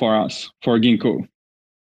testing for us, for Ginkgo.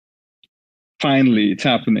 Finally, it's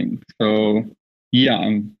happening. So,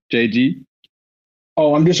 yeah, JG.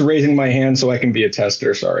 Oh, I'm just raising my hand so I can be a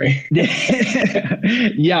tester. Sorry.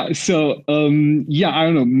 Yeah. So, I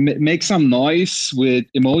don't know. Make some noise with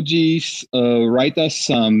emojis. Write us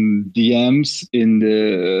some DMs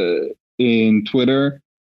in Twitter,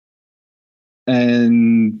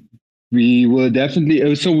 and we will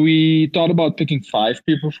definitely. So we thought about picking 5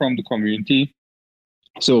 people from the community.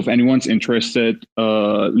 So if anyone's interested,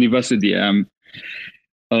 leave us a DM.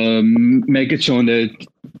 Make it shown that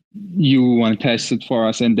you want to test it for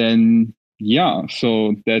us, and then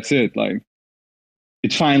so that's it. Like,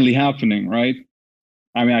 it's finally happening, right?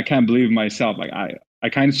 I mean, I can't believe myself. Like, I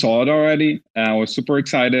kind of saw it already, and I was super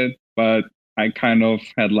excited, but I kind of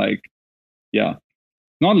had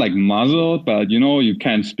not like muzzled, but you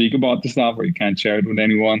can't speak about the stuff or you can't share it with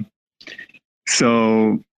anyone.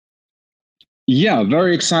 So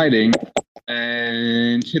very exciting,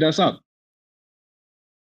 and hit us up.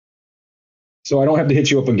 So I don't have to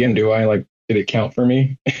hit you up again, do I? Like, did it count for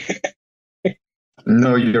me?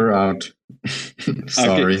 No, you're out.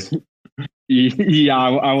 Sorry. Okay. Yeah,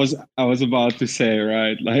 I was about to say,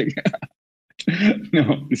 right? Like,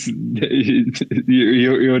 no,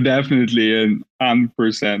 you're definitely in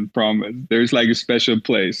 100% promise. There's like a special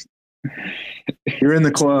place. You're in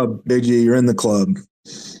the club, JG. You're in the club.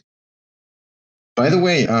 By the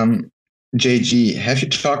way, JG, have you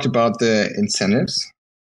talked about the incentives?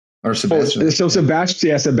 Or Sebastian? So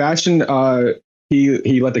Sebastian,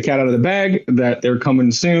 he let the cat out of the bag that they're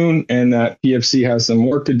coming soon, and that PFC has some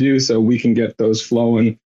work to do so we can get those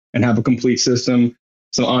flowing and have a complete system.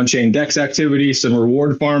 Some on-chain DEX activity, some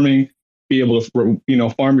reward farming, be able to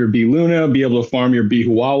farm your B Luna, be able to farm your B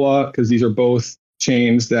Huawei, because these are both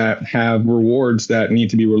chains that have rewards that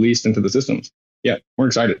need to be released into the systems. Yeah, we're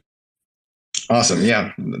excited. Awesome.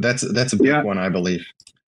 Yeah, that's a big one, I believe.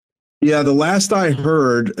 Yeah, the last I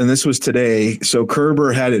heard, and this was today, so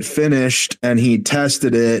Kerber had it finished and he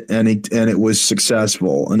tested it and it was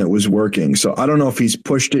successful and it was working. So I don't know if he's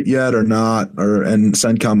pushed it yet or not, and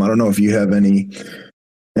CENTCOM, I don't know if you have any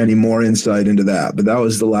more insight into that, but that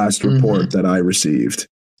was the last report that I received.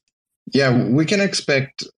 Yeah, we can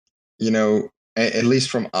expect, at least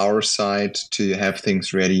from our side, to have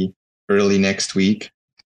things ready early next week,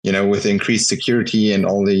 with increased security and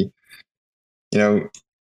all the,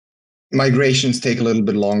 migrations take a little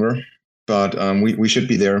bit longer, but we should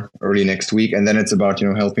be there early next week. And then it's about,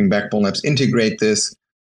 helping Backbone Labs integrate this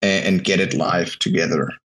and get it live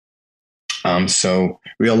together. So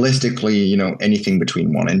realistically, anything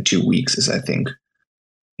between 1 and 2 weeks is, I think,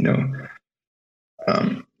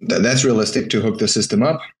 that's realistic to hook the system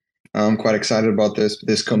up. I'm quite excited about this.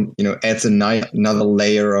 This adds another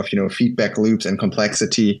layer of, feedback loops and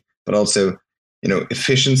complexity, but also,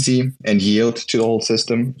 efficiency and yield to the whole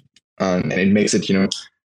system. And it makes it,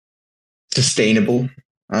 sustainable.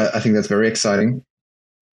 I think that's very exciting.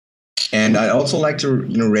 And I'd also like to,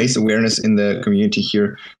 raise awareness in the community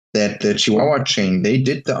here that the Chihuahua chain, they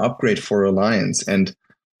did the upgrade for Alliance. And,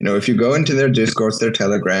 if you go into their Discords, their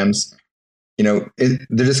Telegrams, the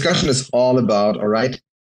discussion is all about, all right,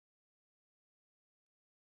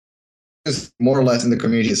 more or less in the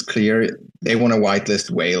community is clear. They want to whitelist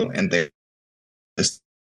Whale, and this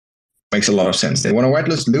makes a lot of sense. They want to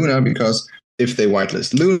whitelist Luna because if they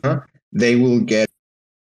whitelist Luna, they will get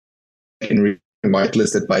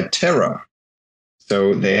whitelisted by Terra.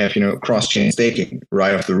 So they have, cross-chain staking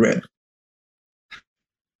right off the rip.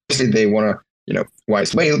 Obviously, they want to,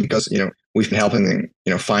 whitelist Whale because, we've been helping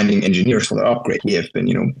them, finding engineers for the upgrade. We have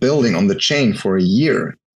been, building on the chain for a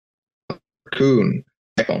year. Coon,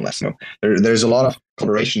 Backbone Labs. There's a lot of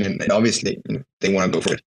collaboration, and obviously, they want to go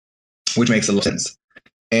for it, which makes a lot of sense.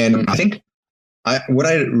 And I think what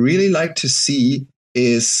I really like to see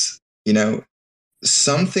is,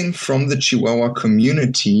 something from the Chihuahua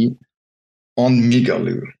community on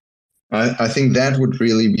Migaloo. I think that would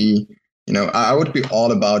really be, I would be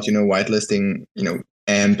all about, whitelisting,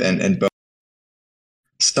 AMP and both.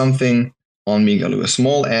 Something on Migaloo, a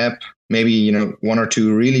small app, maybe, 1 or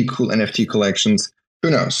 2 really cool NFT collections.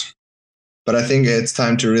 Who knows? But I think it's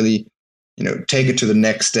time to really, take it to the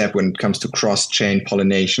next step when it comes to cross-chain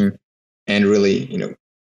pollination, and really,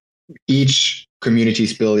 each community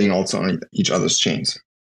is building also on each other's chains.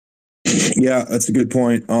 Yeah, that's a good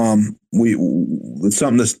point. It's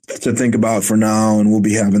something to think about for now, and we'll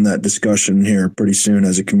be having that discussion here pretty soon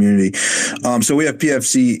as a community. So we have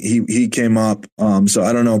PFC. He came up. So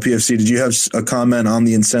I don't know, PFC, did you have a comment on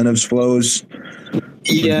the incentives flows?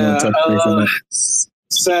 Yeah, touch base on that.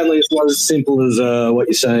 sadly, it's not as simple as what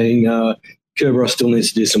you're saying. Kerberos still needs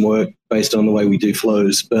to do some work based on the way we do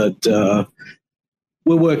flows, but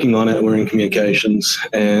we're working on it. We're in communications,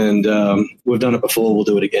 and we've done it before. We'll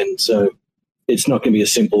do it again. So it's not going to be a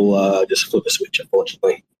simple just flip a switch,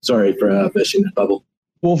 unfortunately. Sorry for bursting the bubble.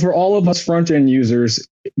 Well, for all of us front-end users,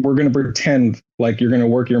 we're going to pretend like you're going to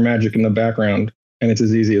work your magic in the background, and it's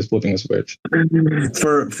as easy as flipping a switch.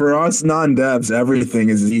 For us non-devs, everything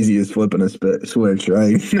is as easy as flipping a switch,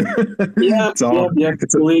 right? Yeah, it's all,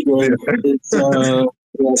 it's illegal. It's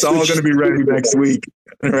all going to be ready next week,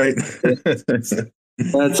 right?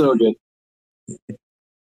 That's all good.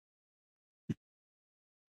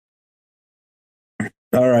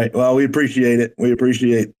 All right. Well, we appreciate it. We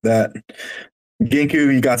appreciate that.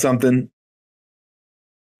 Ginku, you got something?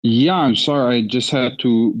 Yeah, I'm sorry. I just had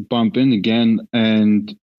to bump in again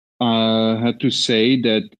and had to say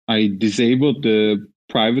that I disabled the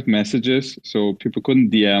private messages so people couldn't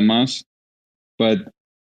DM us. But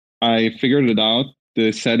I figured it out.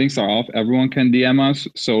 The settings are off. Everyone can DM us.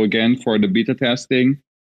 So again, for the beta testing,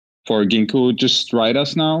 for Ginkgo, just write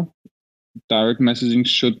us now. Direct messaging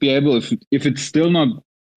should be able. If it's still not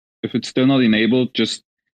enabled, just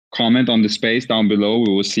comment on the space down below.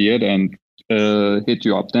 We will see it and hit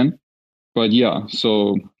you up then. But yeah,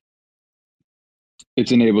 so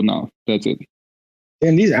it's enabled now. That's it.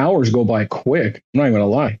 And these hours go by quick. I'm not even gonna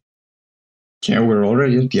lie. Yeah, we're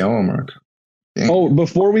already at the hour mark. Yeah. Oh,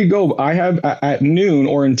 before we go, I have at noon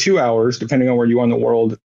or in 2 hours, depending on where you are in the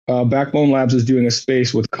world, Backbone Labs is doing a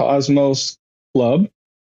space with Cosmos Club,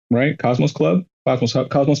 right? Cosmos Club,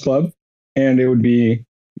 and it would be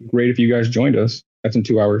great if you guys joined us. That's in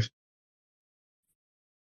 2 hours.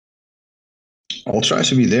 I'll try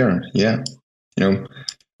to be there. Yeah.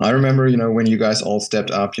 I remember, when you guys all stepped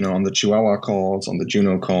up, on the Chihuahua calls, on the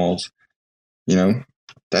Juno calls,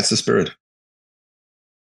 that's the spirit.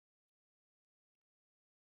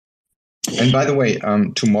 And by the way,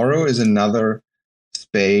 tomorrow is another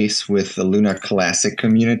space with the Luna Classic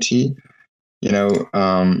community.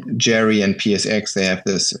 Jerry and PSX, they have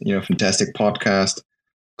this, fantastic podcast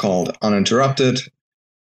called Uninterrupted.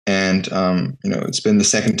 And, it's been the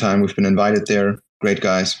second time we've been invited there. Great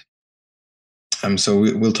guys. So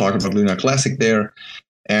we'll talk about Luna Classic there.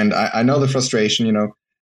 And I know the frustration,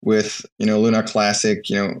 with, Luna Classic,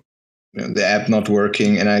 the app not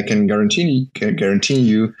working. And I can guarantee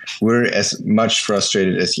you we're as much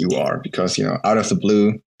frustrated as you are because, out of the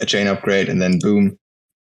blue, a chain upgrade and then boom,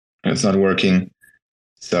 and it's not working.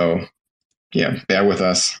 So yeah, bear with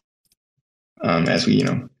us as we,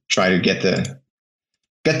 try to get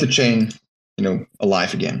the chain,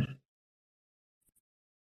 alive again.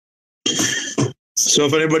 So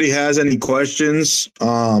if anybody has any questions,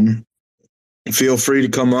 feel free to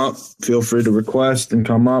come up. Feel free to request and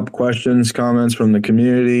come up. Questions, comments from the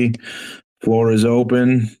community. Floor is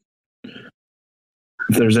open.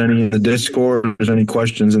 If there's any in the Discord, if there's any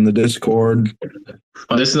questions in the Discord.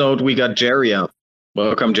 On this note, we got Jerry up.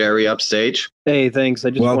 Welcome, Jerry, upstage. Hey, thanks.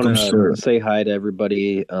 I just want Welcome, to say hi to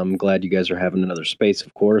everybody. I'm glad you guys are having another space,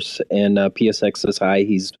 of course. And PSX says hi.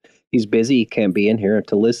 He's busy. He can't be in here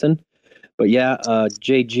to listen. But yeah,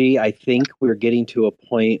 JG, I think we're getting to a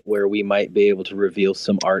point where we might be able to reveal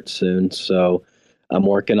some art soon. So I'm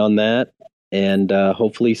working on that. And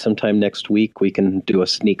hopefully sometime next week we can do a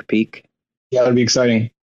sneak peek. Yeah, that'd be exciting.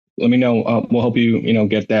 Let me know. We'll help you,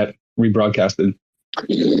 get that rebroadcasted.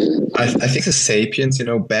 I think the Sapiens,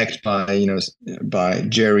 backed by, by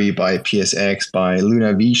Jerry, by PSX, by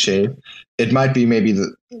Luna V-Shape, it might be maybe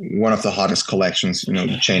one of the hottest collections,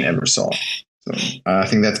 the chain ever saw. So I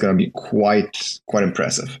think that's going to be quite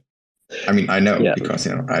impressive. I mean, I know because,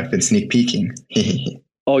 I've been sneak peeking.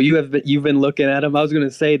 Oh, you've been looking at them. I was going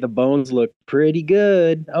to say the bones look pretty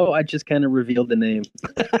good. Oh, I just kind of revealed the name.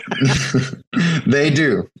 They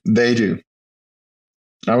do.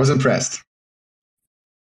 I was impressed.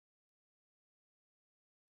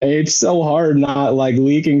 It's so hard not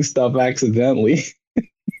leaking stuff accidentally.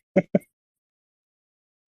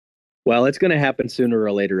 Well, it's going to happen sooner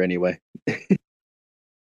or later anyway.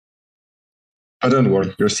 Oh, don't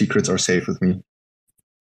worry. Your secrets are safe with me.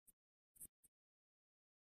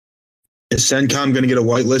 Is CENTCOM going to get a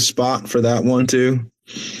whitelist spot for that one too?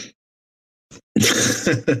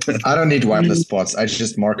 I don't need whitelist spots. I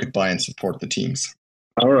just market buy and support the teams.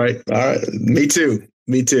 All right. Me too.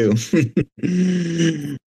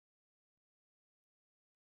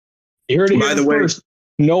 You heard it By the way, first.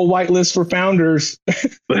 No whitelist for founders.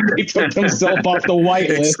 He took himself off the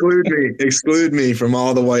whitelist. Exclude me from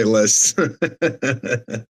all the whitelists.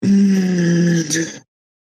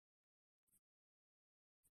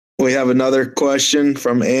 we have another question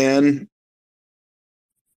from Anne.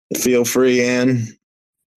 Feel free, Anne.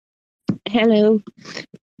 Hello.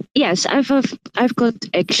 Yes, I've got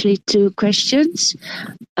actually two questions.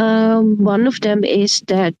 One of them is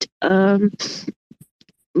that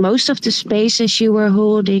most of the spaces you were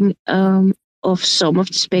holding, of some of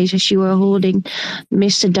the spaces you were holding,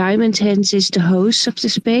 Mr. Diamond Hands is the host of the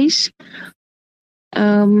space.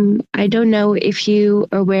 I don't know if you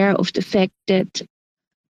are aware of the fact that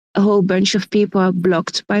a whole bunch of people are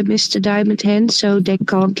blocked by Mr. Diamond Hands, so they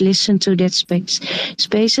can't listen to that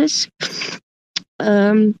spaces.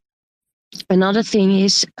 Another thing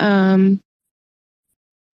is there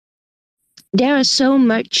are so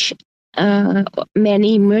many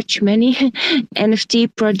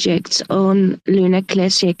NFT projects on Luna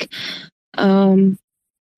Classic.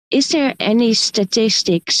 Is there any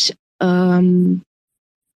statistics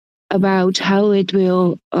about how it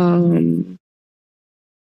will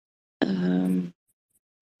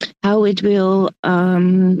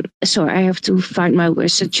sorry, I have to find my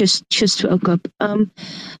words. I just woke up.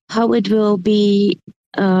 How it will be,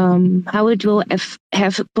 how it will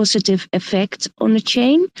have a positive effect on the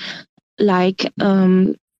chain? Like,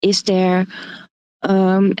 is there?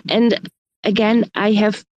 And again, I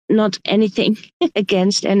have not anything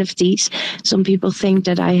against NFTs. Some people think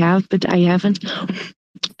that I have, but I haven't.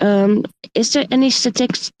 Is there any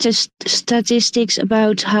statistics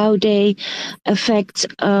about how they affect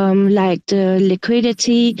like the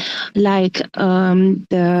liquidity, like I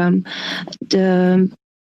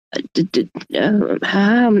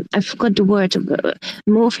forgot the word,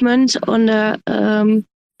 movement on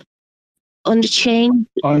the chain?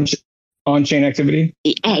 On-chain activity?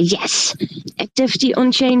 Yes, activity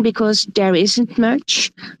on chain, because there isn't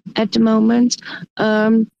much at the moment.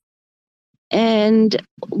 And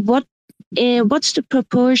what's the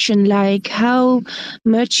proportion? Like, how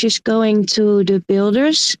much is going to the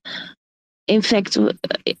builders? In fact,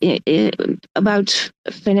 about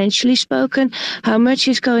financially spoken, how much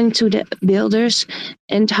is going to the builders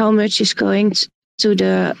and how much is going to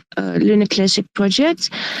the Luna Classic project?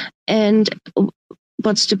 And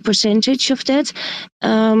what's the percentage of that?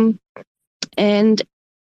 And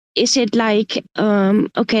is it like,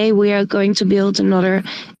 okay, we are going to build another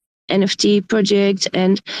NFT project,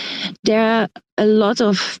 and there are a lot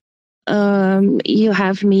of you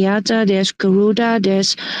have Miata, there's Garuda,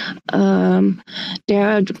 there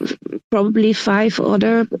are probably 5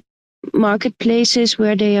 other marketplaces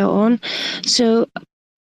where they are on. So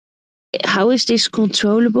how is this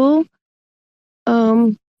controllable?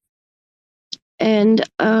 All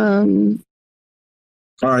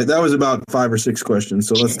right, that was about 5 or 6 questions.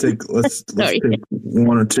 So let's take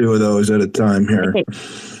 1 or 2 of those at a time here. Okay.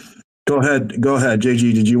 Go ahead,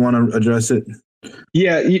 JG. Did you want to address it?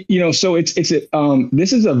 Yeah, so it's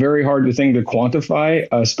this is a very hard thing to quantify,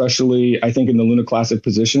 especially I think in the Luna Classic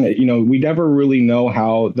position. We never really know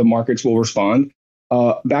how the markets will respond.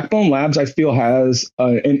 Backbone Labs, I feel, has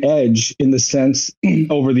an edge in the sense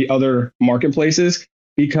over the other marketplaces,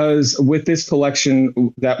 because with this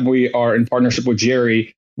collection that we are in partnership with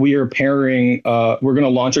Jerry, we are pairing. We're going to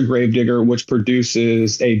launch a Gravedigger, which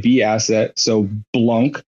produces a V asset, so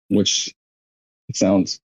Blunk, which it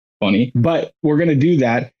sounds funny, but we're going to do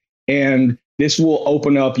that. And this will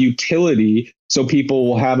open up utility, so people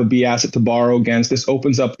will have a B asset to borrow against. This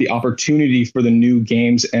opens up the opportunity for the new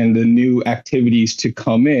games and the new activities to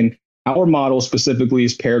come in. Our model specifically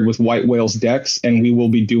is paired with White Whale's DEX, and we will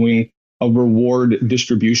be doing a reward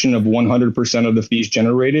distribution of 100% of the fees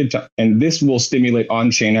generated. And this will stimulate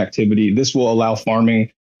on-chain activity. This will allow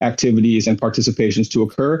farming activities and participations to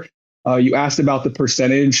occur. You asked about the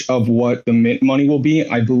percentage of what the mint money will be.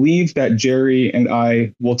 I believe that Jerry and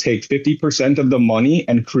I will take 50% of the money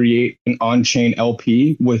and create an on-chain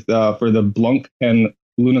LP with for the Blunk and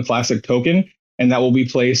Luna Classic token, and that will be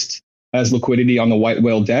placed as liquidity on the White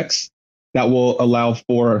Whale DEX. That will allow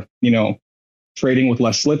for trading with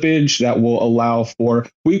less slippage. That will allow for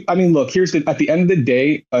look. Here's at the end of the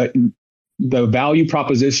day, the value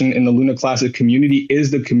proposition in the Luna Classic community is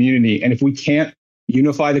the community, and if we can't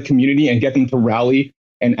unify the community and get them to rally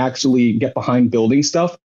and actually get behind building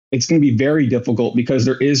stuff, it's going to be very difficult because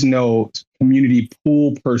there is no community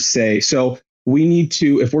pool per se. So we need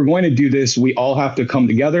to, if we're going to do this, we all have to come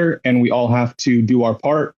together and we all have to do our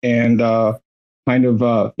part. And the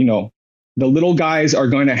little guys are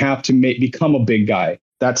going to have to become a big guy.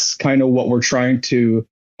 That's kind of what we're trying to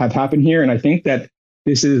have happen here. And I think that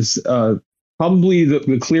this is probably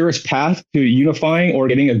the clearest path to unifying or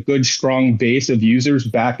getting a good, strong base of users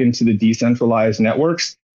back into the decentralized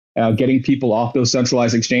networks, getting people off those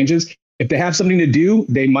centralized exchanges. if they have something to do,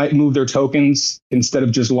 they might move their tokens instead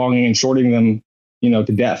of just longing and shorting them, to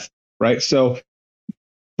death, right? So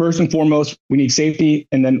first and foremost, we need safety,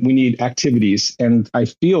 and then we need activities. And I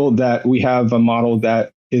feel that we have a model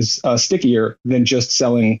that is stickier than just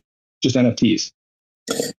selling just NFTs.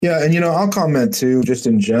 Yeah, and I'll comment too, just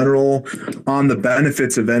in general, on the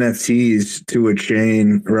benefits of NFTs to a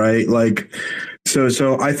chain, right? Like,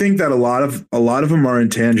 so I think that a lot of them are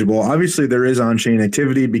intangible. Obviously, there is on-chain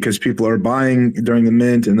activity because people are buying during the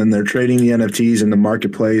mint and then they're trading the NFTs in the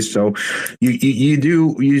marketplace. So you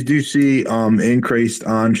do see increased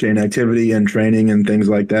on-chain activity and trading and things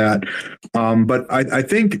like that. But I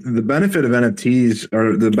think the benefit of NFTs,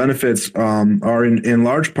 or the benefits are in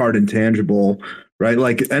large part intangible. Right,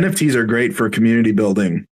 like NFTs are great for community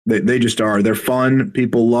building. They just are. They're fun.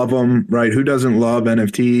 People love them, right? Who doesn't love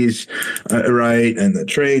NFTs, right? And the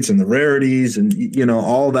traits and the rarities and,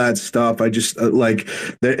 all that stuff. I just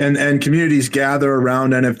and communities gather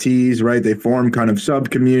around NFTs, right? They form kind of sub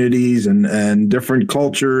communities and different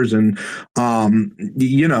cultures. And,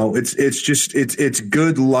 it's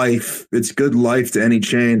good life. It's good life to any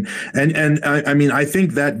chain. And I mean, I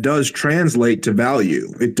think that does translate to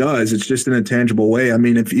value. It does. It's just in a tangible way. I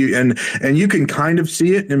mean, if you, and you can kind of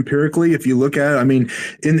see it empirically if you look at it. I mean,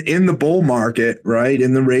 in the bull market, right,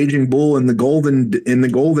 in the raging bull, in the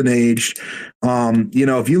golden age,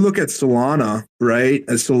 if you look at Solana, right,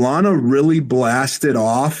 Solana really blasted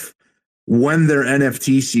off when their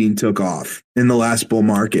NFT scene took off in the last bull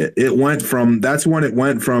market. That's when it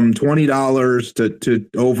went from $20 to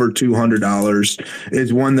over $200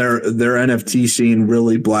 is when their NFT scene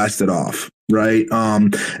really blasted off. Right.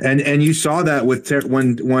 And you saw that with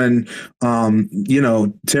when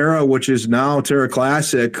Terra, which is now Terra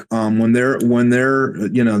Classic, when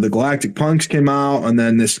the Galactic Punks came out, and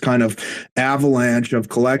then this kind of avalanche of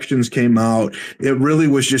collections came out, it really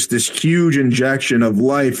was just this huge injection of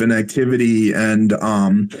life and activity and,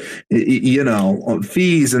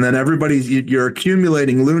 fees. And then you're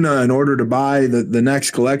accumulating Luna in order to buy the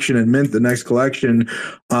next collection and mint the next collection.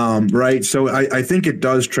 Right. So I think it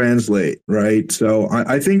does translate. Right. So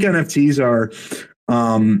I think NFTs are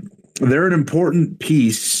they're an important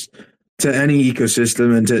piece to any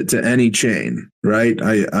ecosystem and to any chain. Right.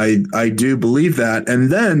 I do believe that.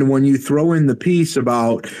 And then when you throw in the piece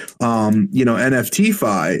about,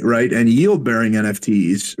 NFTFi, right, and yield bearing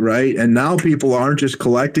NFTs, right. And now people aren't just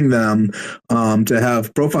collecting them to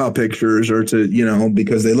have profile pictures or to,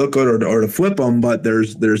 because they look good or to flip them, but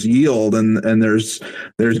there's yield and there's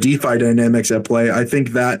DeFi dynamics at play. I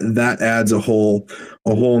think that adds a whole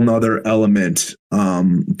nother element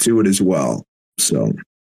to it as well. So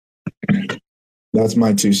that's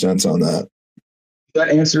my 2 cents on that. Does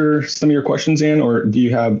that answer some of your questions, Ann, or do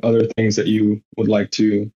you have other things that you would like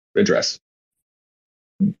to address?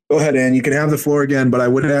 Go ahead, Ann. You can have the floor again, but I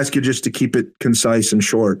would ask you just to keep it concise and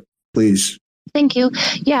short, please. Thank you.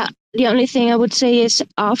 Yeah, the only thing I would say is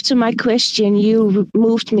after my question, you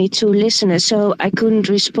moved me to listener, so I couldn't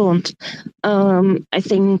respond. I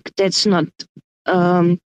think that's not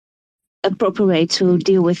a proper way to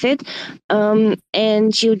deal with it.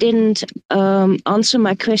 And you didn't answer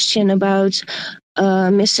my question about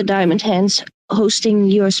Mr. Diamond Hands hosting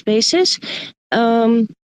your spaces. A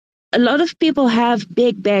lot of people have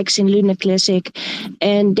big bags in Luna Classic,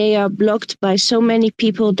 and they are blocked by so many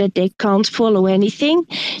people that they can't follow anything.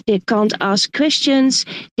 They can't ask questions.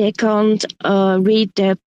 They can't read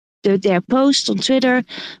their post on Twitter.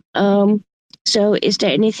 So is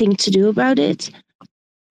there anything to do about it?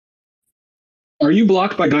 Are you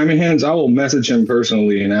blocked by Diamond Hands? I will message him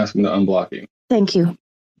personally and ask him to unblock you. Thank you.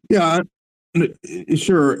 Yeah,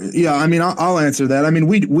 sure. Yeah, I mean, I'll answer that. I mean,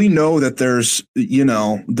 we know that there's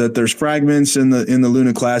fragments in the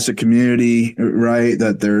Luna Classic community, right?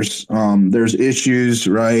 That there's issues,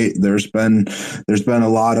 right? There's been a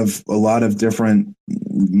lot of different,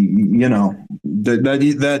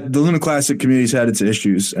 that the Luna Classic community's had its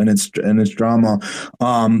issues and its drama.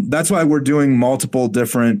 That's why we're doing multiple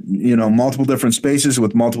different spaces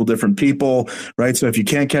with multiple different people, right? So if you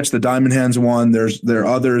can't catch the Diamond Hands one, there are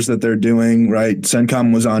others that they're doing, right?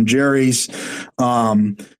 Sencom was on Jerry's.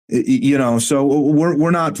 So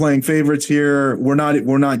we're not playing favorites here. We're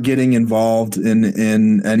not getting involved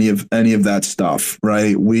in any of that stuff,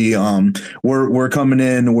 right? We're coming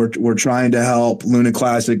in. We're trying to help Luna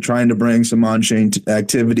Classic, trying to bring some on-chain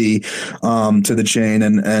activity to the chain,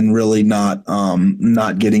 and really not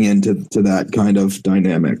getting into that kind of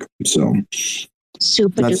dynamic. So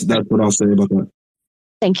super. That's what I'll say about that.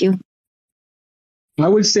 Thank you. I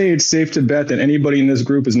would say it's safe to bet that anybody in this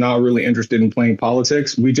group is not really interested in playing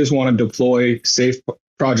politics. We just want to deploy safe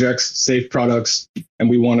projects, safe products, and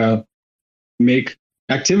we want to make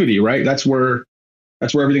activity, right? That's where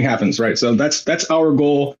everything happens, right? So that's our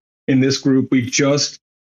goal in this group. We just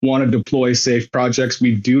want to deploy safe projects.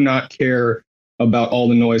 We do not care about all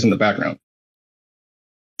the noise in the background.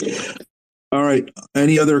 All right.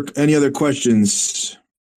 Any other questions?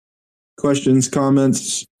 Questions,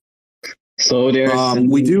 comments? So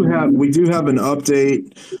we do have an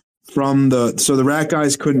update from the Rat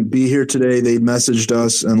guys couldn't be here today. They messaged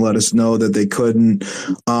us and let us know that they couldn't.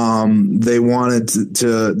 They wanted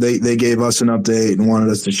to they gave us an update and wanted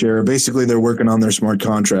us to share. Basically, they're working on their smart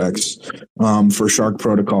contracts for Shark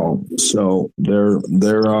Protocol. So they're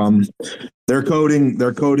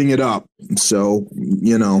coding it up. So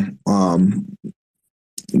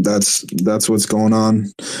that's what's going on.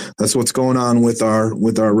 That's what's going on with our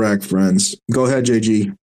RAC friends. Go ahead,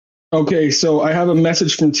 JG. Okay, so I have a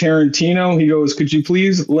message from Tarantino. He goes, could you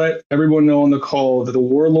please let everyone know on the call that the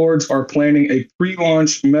Warlords are planning a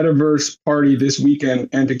pre-launch metaverse party this weekend,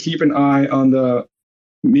 and to keep an eye on the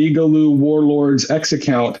Migaloo Warlords X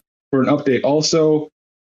account for an update. Also,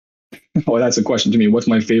 oh, that's a question to me. What's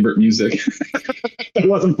my favorite music? That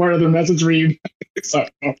wasn't part of the message read. So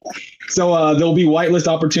there'll be whitelist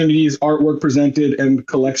opportunities, artwork presented, and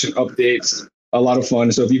collection updates. A lot of fun.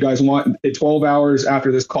 So if you guys want, 12 hours after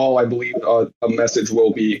this call, I believe a message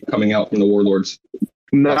will be coming out from the Warlords.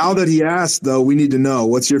 Now that he asked, though, we need to know,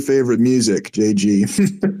 what's your favorite music,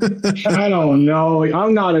 JG? I don't know.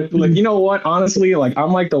 I'm not you know what? Honestly,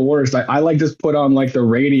 I'm like the worst. I like just put on the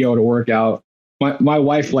radio to work out. My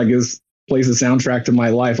wife plays the soundtrack to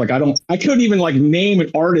my life. I couldn't even name an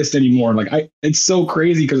artist anymore. It's so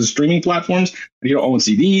crazy because of streaming platforms. You don't own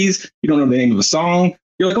CDs. You don't know the name of a song.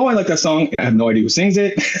 You're like, oh, I like that song. I have no idea who sings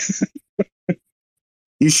it.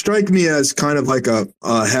 You strike me as kind of like a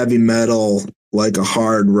heavy metal, like a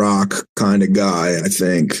hard rock kind of guy, I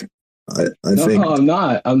think. I think. No,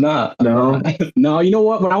 I'm not. No? No, you know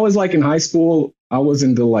what? When I was in high school, I was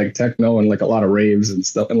into techno and a lot of raves and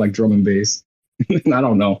stuff and drum and bass. I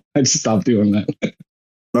don't know. I just stopped doing that.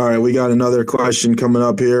 All right, we got another question coming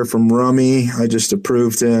up here from Rummy. I just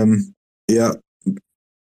approved him. Yeah.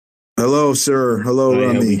 Hello, sir. Hello, Hi,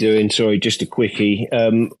 Rummy. how are we doing? Sorry, just a quickie.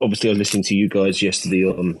 Obviously, I was listening to you guys yesterday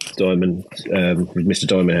on Diamond, with Mr.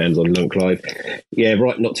 Diamond Hands on Lunk Live. Yeah,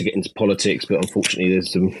 right, not to get into politics, but unfortunately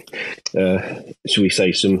there's some, shall we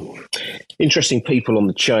say, some interesting people on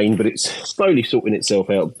the chain, but it's slowly sorting itself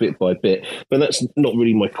out bit by bit. But that's not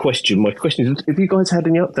really my question. My question is, have you guys had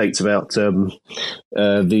any updates about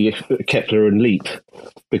the Kepler and Leap?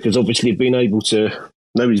 Because obviously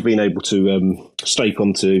nobody's been able to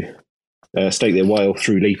stake their whale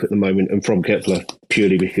through Leap at the moment and from Kepler,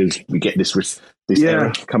 purely because we get this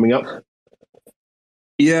error coming up.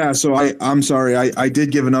 Yeah, so I'm sorry. I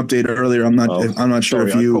did give an update earlier. I'm not sure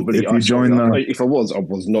if you joined the. If I was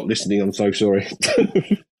not listening. I'm so sorry.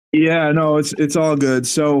 Yeah, no, it's all good.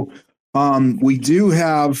 So we do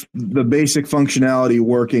have the basic functionality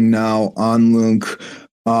working now on Lunk.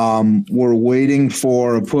 We're waiting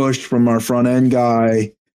for a push from our front end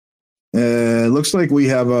guy. It looks like we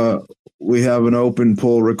have an open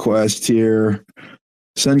pull request here.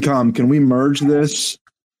 CENTCOM, can we merge this?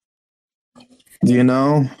 Do you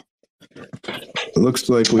know? It looks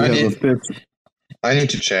like we have a fifth. I need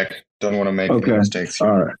to check. Don't want to make any mistakes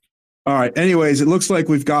here. All right. Anyways, it looks like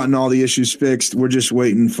we've gotten all the issues fixed. We're just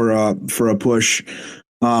waiting for a push.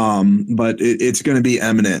 But it's going to be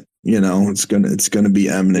imminent. It's going to be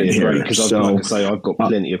imminent here. Because like I say, I've got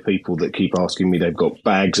plenty of people that keep asking me. They've got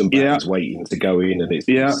bags and bags waiting to go in, and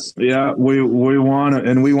we want it,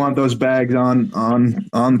 and we want those bags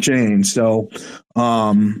on chain. So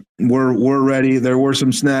we're ready. There were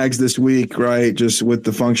some snags this week, right? Just with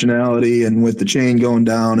the functionality and with the chain going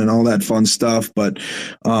down and all that fun stuff. But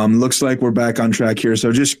looks like we're back on track here.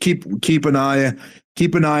 So just keep an eye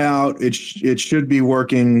out. It should be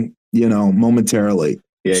working, momentarily.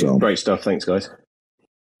 Yeah, so. Great stuff. Thanks, guys.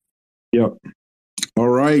 Yep. All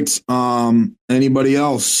right. Anybody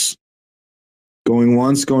else? Going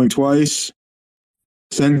once, going twice?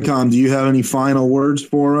 CENTCOM, do you have any final words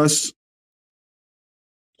for us?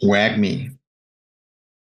 Wag me.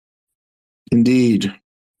 Indeed.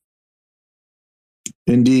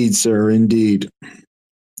 Indeed, sir. Indeed.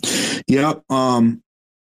 Yep.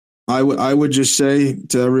 I would just say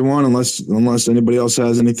to everyone, unless anybody else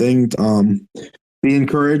has anything, be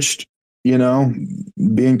encouraged, be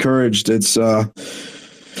encouraged. It's, there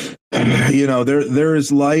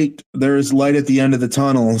is light at the end of the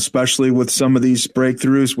tunnel, especially with some of these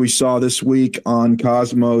breakthroughs we saw this week on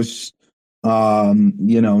Cosmos,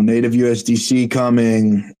 native USDC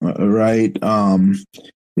coming, right.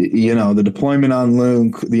 the deployment on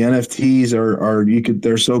Lunk, the NFTs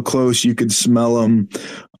they're so close, you could smell them.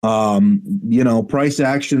 Price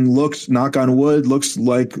action looks, knock on wood, looks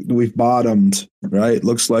like we've bottomed, right?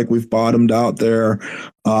 Looks like we've bottomed out there.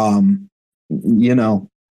 I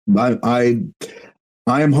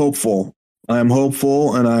am hopeful. I'm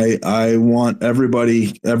hopeful, and I want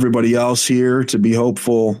everybody else here to be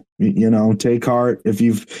hopeful. Take heart. If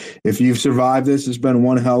you've survived this, it's been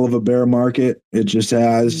one hell of a bear market. It just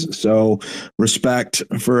has. So respect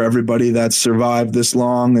for everybody that's survived this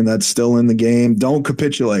long and that's still in the game. Don't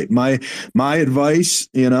capitulate. My advice,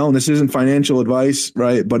 and this isn't financial advice,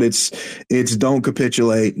 right? But it's don't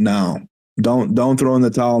capitulate now. Don't throw in the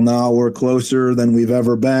towel now. We're closer than we've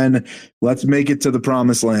ever been. Let's make it to the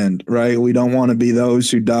promised land, right? We don't want to be those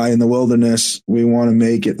who die in the wilderness. We want to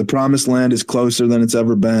make it. The promised land is closer than it's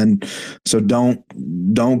ever been. So don't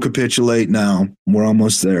capitulate now. We're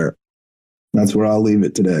almost there. That's where I'll leave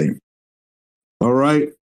it today. All right,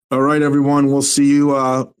 everyone. We'll see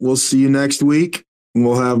you next week.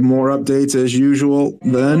 We'll have more updates as usual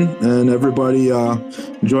then. And everybody,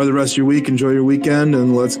 enjoy the rest of your week. Enjoy your weekend.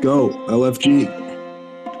 And let's go.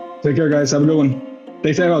 LFG. Take care, guys. Have a good one.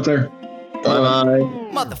 Stay safe out there. Bye-bye.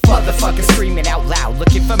 Motherfuckers screaming out loud,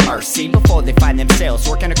 looking for mercy before they find themselves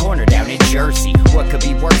working a corner down in Jersey. What could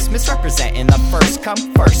be worse? Misrepresenting the first come,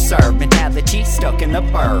 first serve mentality stuck in the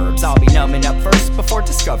burbs. I'll be numbing up first before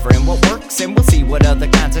discovering what works, and we'll see what other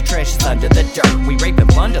kinds of treasures under the dirt. We rape and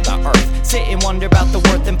plunder the earth, sit and wonder about the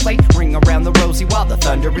worth and play, ring around the rosy while the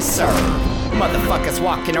thunder is served. Motherfuckers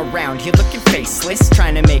walking around here looking faceless,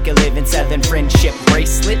 trying to make a living selling friendship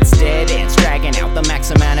bracelets. Dead ends dragging out the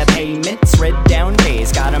max amount of payments. Red down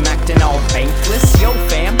days got 'em acting all bankless. Yo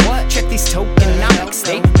fam, what? Check these tokenomics.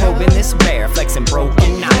 They probing this bear, flexing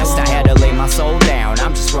broken honest. I had to lay my soul down,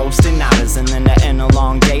 I'm just roasting honors. And then to end a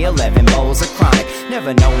long day, 11 bowls of chronic.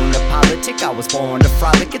 Never known to politic, I was born to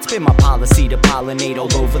frolic. It's been my policy to pollinate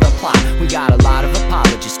all over the plot. We got a lot of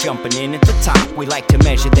apologists jumping in at the top. We like to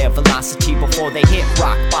measure their velocity before they hit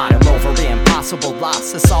rock bottom. Over impossible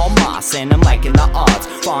loss, it's all moss, and I'm liking the odds.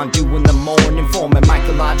 Fondue in the morning, forming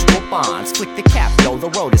mycological bonds. Flick the cap, yo, the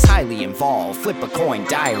road is highly involved. Flip a coin,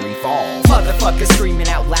 diary evolve. Motherfuckers screaming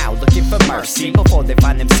out loud, looking for mercy before they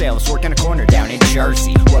find themselves working a corner down in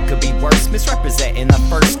Jersey. What could be worse? Misrepresenting the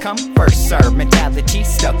first come, first serve mentality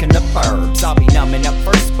stuck in the burbs. I'll be numbing up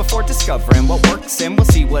first before discovering what works, and we'll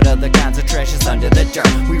see what other kinds of treasures under the dirt.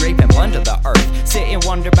 We rape and plunder the earth, sit and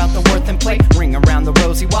wonder about the worth and play, ring around the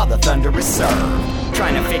rosy while the thunder is served.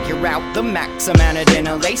 Trying to figure out the max amount of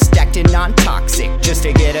dinner lace, stacked in non-toxic, just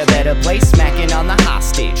to get a better place. Smacking on the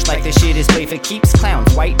hostage, like the shit is played for keeps.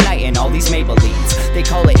 Clowns, white knight, and all these Maybellines. They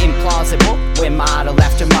call it implausible, when model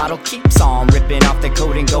after model keeps on ripping off the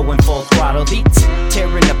coat and going full throttle beats.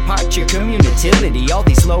 Tearing apart your community, all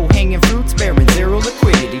these low-hanging fruits bearing zero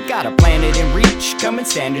liquidity. Got a planet in reach, coming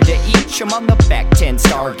standard to each. I'm on the back 10,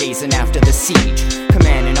 stargazing after the siege.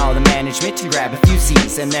 Commanding all the management to grab a few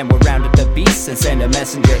Z's, and then we'll round up the beasts and send a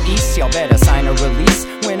messenger east. Y'all better sign a release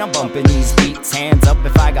when I'm bumping these beats. Hands up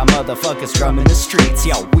if I got motherfuckers drumming the streets.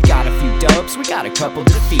 Yo, we got a few dubs, we got a couple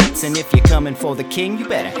defeats, and if you're coming for the king, you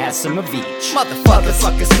better have some of each.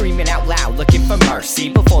 Motherfuckers screaming out loud, looking for mercy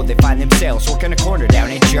before they find themselves working a corner down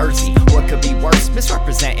in Jersey. What could be worse?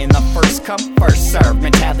 Misrepresenting the first come, first serve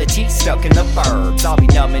mentality stuck in the burbs. I'll be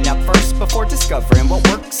numbing up first before discovering what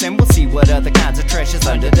works, and we'll see what other kinds of treasures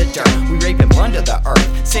under the dirt. We rape and plunder the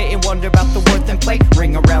earth, sit and wonder about the worth and play,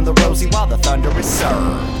 ring around the rosy while the thunder is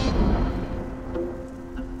served.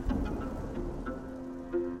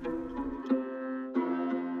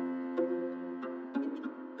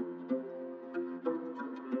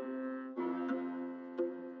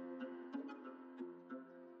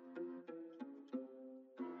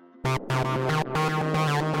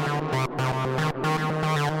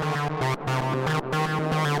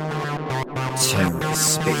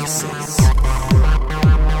 TerraSpaces.